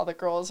 And so all the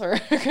girls are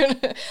going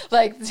to,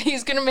 like,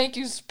 he's going to make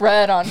you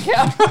spread on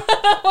camera.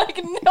 I'm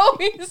like, no,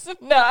 he's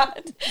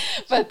not.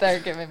 But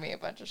they're giving me a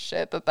bunch of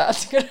shit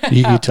that's going to happen.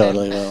 You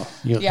totally will.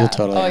 You'll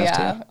totally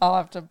have to. I'll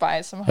have to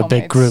buy some homemade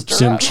a big group stirrups.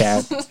 Zoom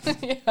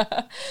chat.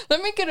 Yeah.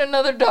 Let me get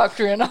another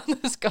doctor in on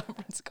this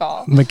conference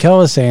call. Mikkel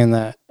was saying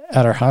that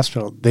at our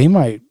hospital, they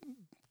might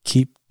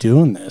keep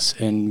doing this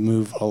and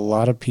move a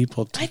lot of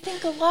people I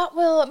think a lot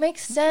will. It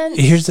makes sense.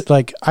 Here's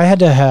like I had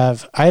to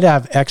have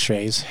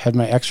x-rays, had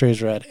my x-rays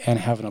read, and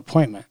have an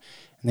appointment.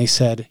 And they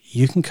said,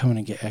 you can come in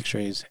and get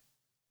x-rays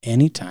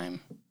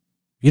anytime.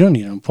 You don't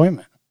need an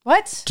appointment.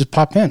 What? Just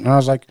pop in. And I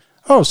was like,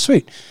 oh,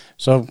 sweet.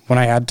 So when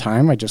I had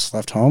time, I just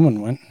left home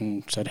and went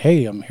and said,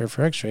 hey, I'm here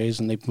for x-rays.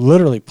 And they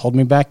literally pulled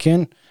me back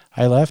in.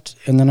 I left,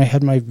 and then I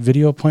had my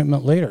video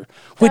appointment later,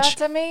 which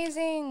That's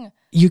amazing.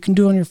 you can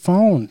do on your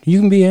phone. You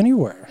can be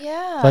anywhere.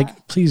 Yeah.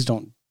 Like, please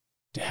don't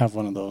have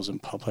one of those in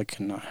public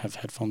and not have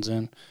headphones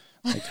in.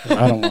 Like,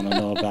 I don't want to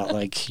know about,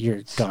 like,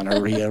 your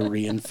gonorrhea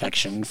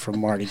reinfection from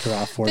Mardi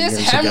Gras 4 years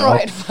This ago.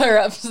 hemorrhoid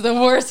flare-up's the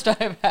worst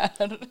I've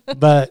had.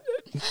 But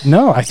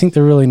no, I think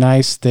they're really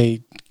nice.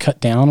 They cut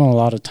down on a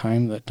lot of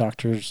time that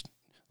doctors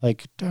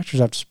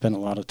have to spend a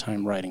lot of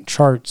time writing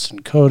charts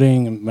and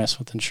coding and mess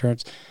with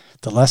insurance.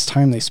 The less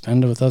time they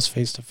spend with us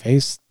face to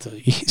face, the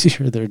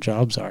easier their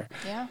jobs are.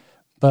 Yeah.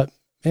 But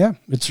yeah,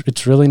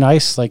 it's really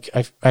nice. Like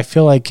I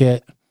feel like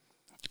it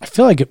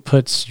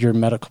puts your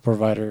medical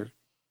provider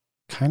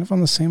kind of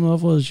on the same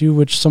level as you,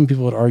 which some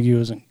people would argue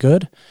isn't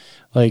good.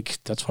 Like,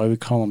 that's why we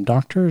call them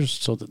doctors,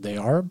 so that they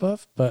are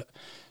above. But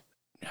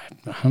I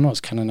don't know,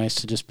 it's kind of nice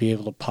to just be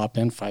able to pop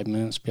in 5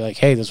 minutes, be like,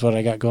 hey, this is what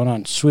I got going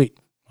on. Sweet.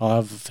 I'll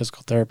have a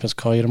physical therapist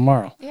call you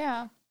tomorrow.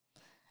 Yeah.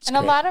 It's And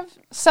great.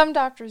 some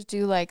doctors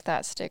do like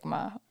that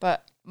stigma,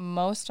 but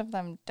most of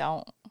them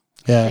don't.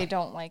 Yeah. They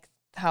don't like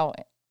how,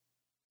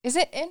 is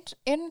it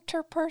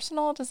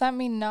interpersonal? Does that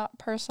mean not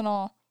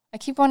personal? I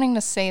keep wanting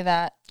to say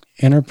that.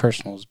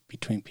 Interpersonal is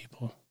between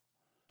people.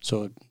 So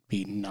it would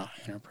be not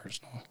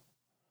interpersonal.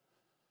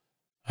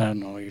 I don't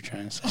know what you're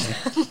trying to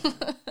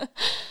say.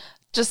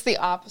 Just the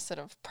opposite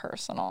of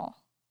personal.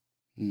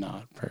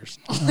 Not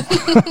personal.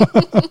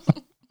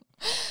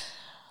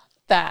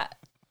 That.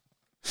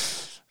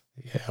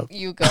 Yeah.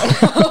 You go.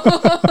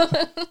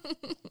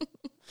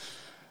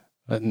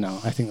 But no,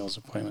 I think those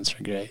appointments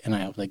are great, and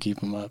I hope they keep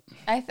them up.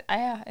 I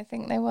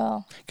think they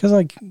will. Because,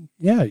 like,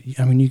 yeah,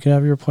 I mean, you could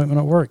have your appointment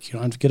at work. You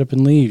don't have to get up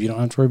and leave. You don't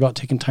have to worry about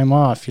taking time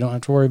off. You don't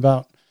have to worry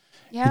about,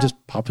 Yeah. you just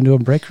pop into a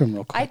break room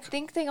real I quick.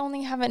 think they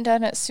only haven't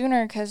done it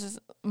sooner because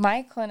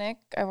my clinic,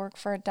 I work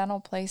for a dental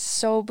place,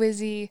 so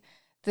busy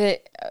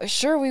that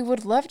sure, we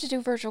would love to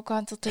do virtual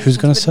consultations. Who's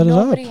gonna but set it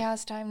up? Nobody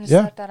has time to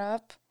Yeah. set that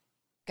up.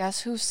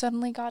 Guess who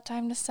suddenly got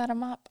time to set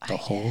them up? The I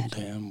whole did.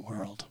 damn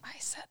world. I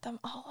set them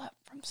all up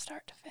from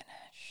start to finish.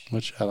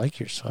 Which I like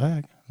your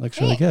swag. Looks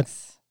really good.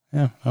 Thanks.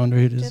 Yeah, I wonder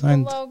who Did the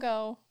designed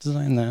logo.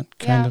 that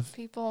kind Yeah, of.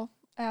 people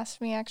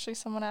asked me, actually,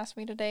 someone asked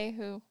me today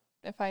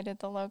if I did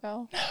the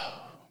logo. No.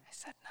 I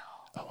said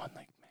no, Oh, one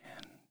like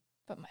man.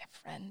 but my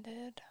friend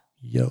did.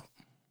 Yo.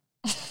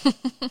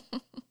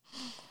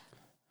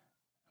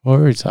 What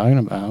were we talking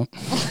about?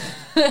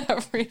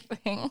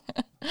 Everything.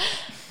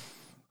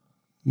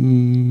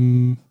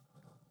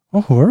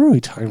 What were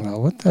we talking about?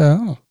 What the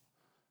hell?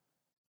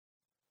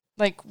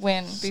 Like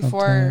when?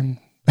 Before. Something-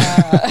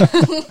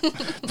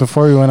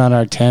 Before we went on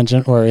our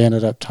tangent where we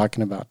ended up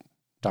talking about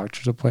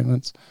doctor's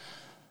appointments.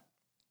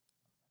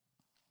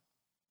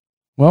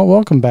 Well,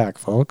 welcome back,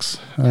 folks.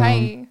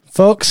 Hi.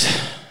 Folks,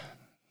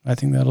 I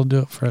think that'll do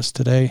it for us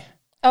today.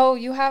 Oh,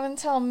 you have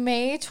until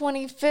May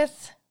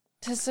 25th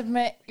to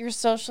submit your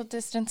social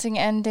distancing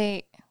end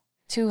date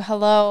to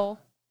hello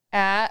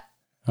at.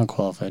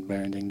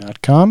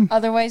 Unqualifiedparenting.com.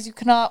 Otherwise, you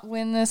cannot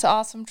win this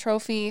awesome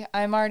trophy.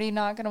 I'm already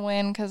not going to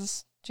win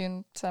because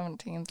June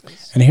 17th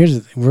is. And here's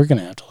the thing. We're going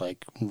to have to,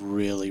 like,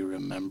 really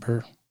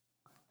remember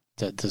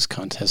that this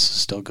contest is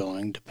still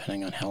going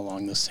depending on how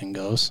long this thing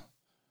goes.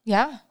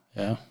 Yeah.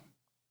 Yeah.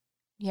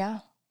 Yeah.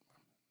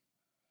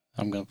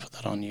 I'm going to put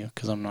that on you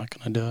because I'm not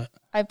going to do it.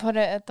 I put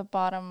it at the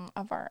bottom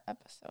of our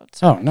episode.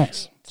 Oh,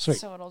 nice. Sweet.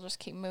 So it'll just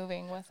keep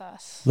moving with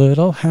us.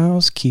 Little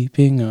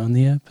housekeeping on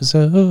the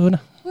episode.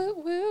 Woo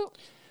woo.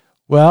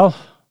 Well,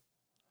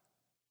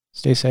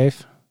 stay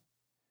safe.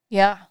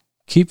 Yeah.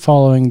 Keep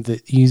following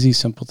the easy,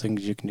 simple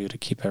things you can do to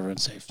keep everyone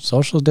safe.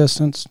 Social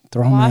distance,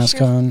 throw a Wash mask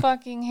your on.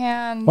 fucking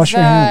hands. Wash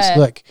your hands.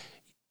 Look,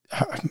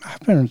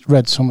 I've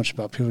read so much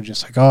about people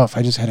just like, oh, if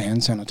I just had hand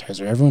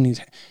sanitizer, everyone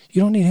needs.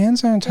 You don't need hand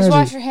sanitizer. Just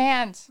wash your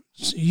hands.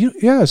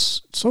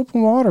 Yes, soap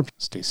and water.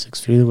 Stay 6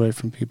 feet away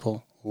from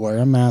people. Wear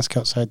a mask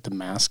outside. The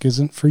mask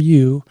isn't for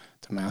you.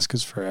 The mask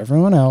is for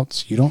everyone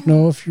else. You don't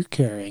know if you're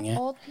carrying it.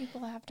 Old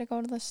people have to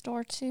go to the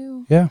store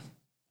too. Yeah.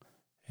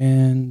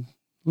 And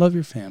love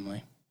your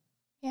family.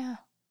 Yeah.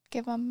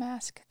 Give them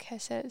mask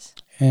kisses.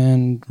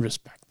 And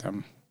respect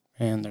them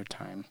and their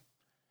time.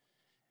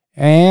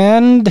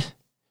 And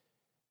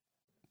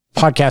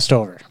podcast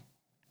over.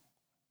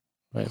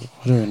 Wait,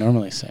 what do we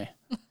normally say?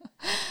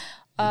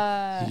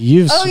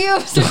 You've Have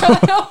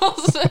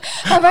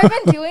I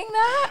been doing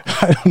that?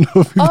 I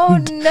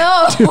don't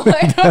know if we've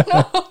I don't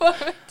know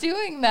if I'm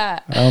doing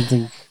that. I don't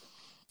think.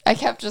 I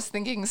kept just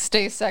thinking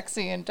stay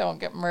sexy and don't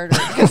get murdered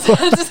because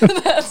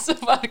that's the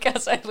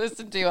podcast I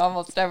listen to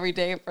almost every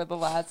day for the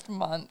last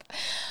month.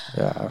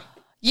 Yeah.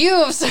 You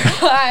have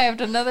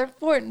survived another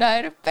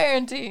fortnight of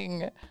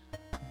parenting.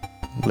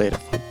 Later,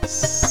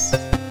 folks.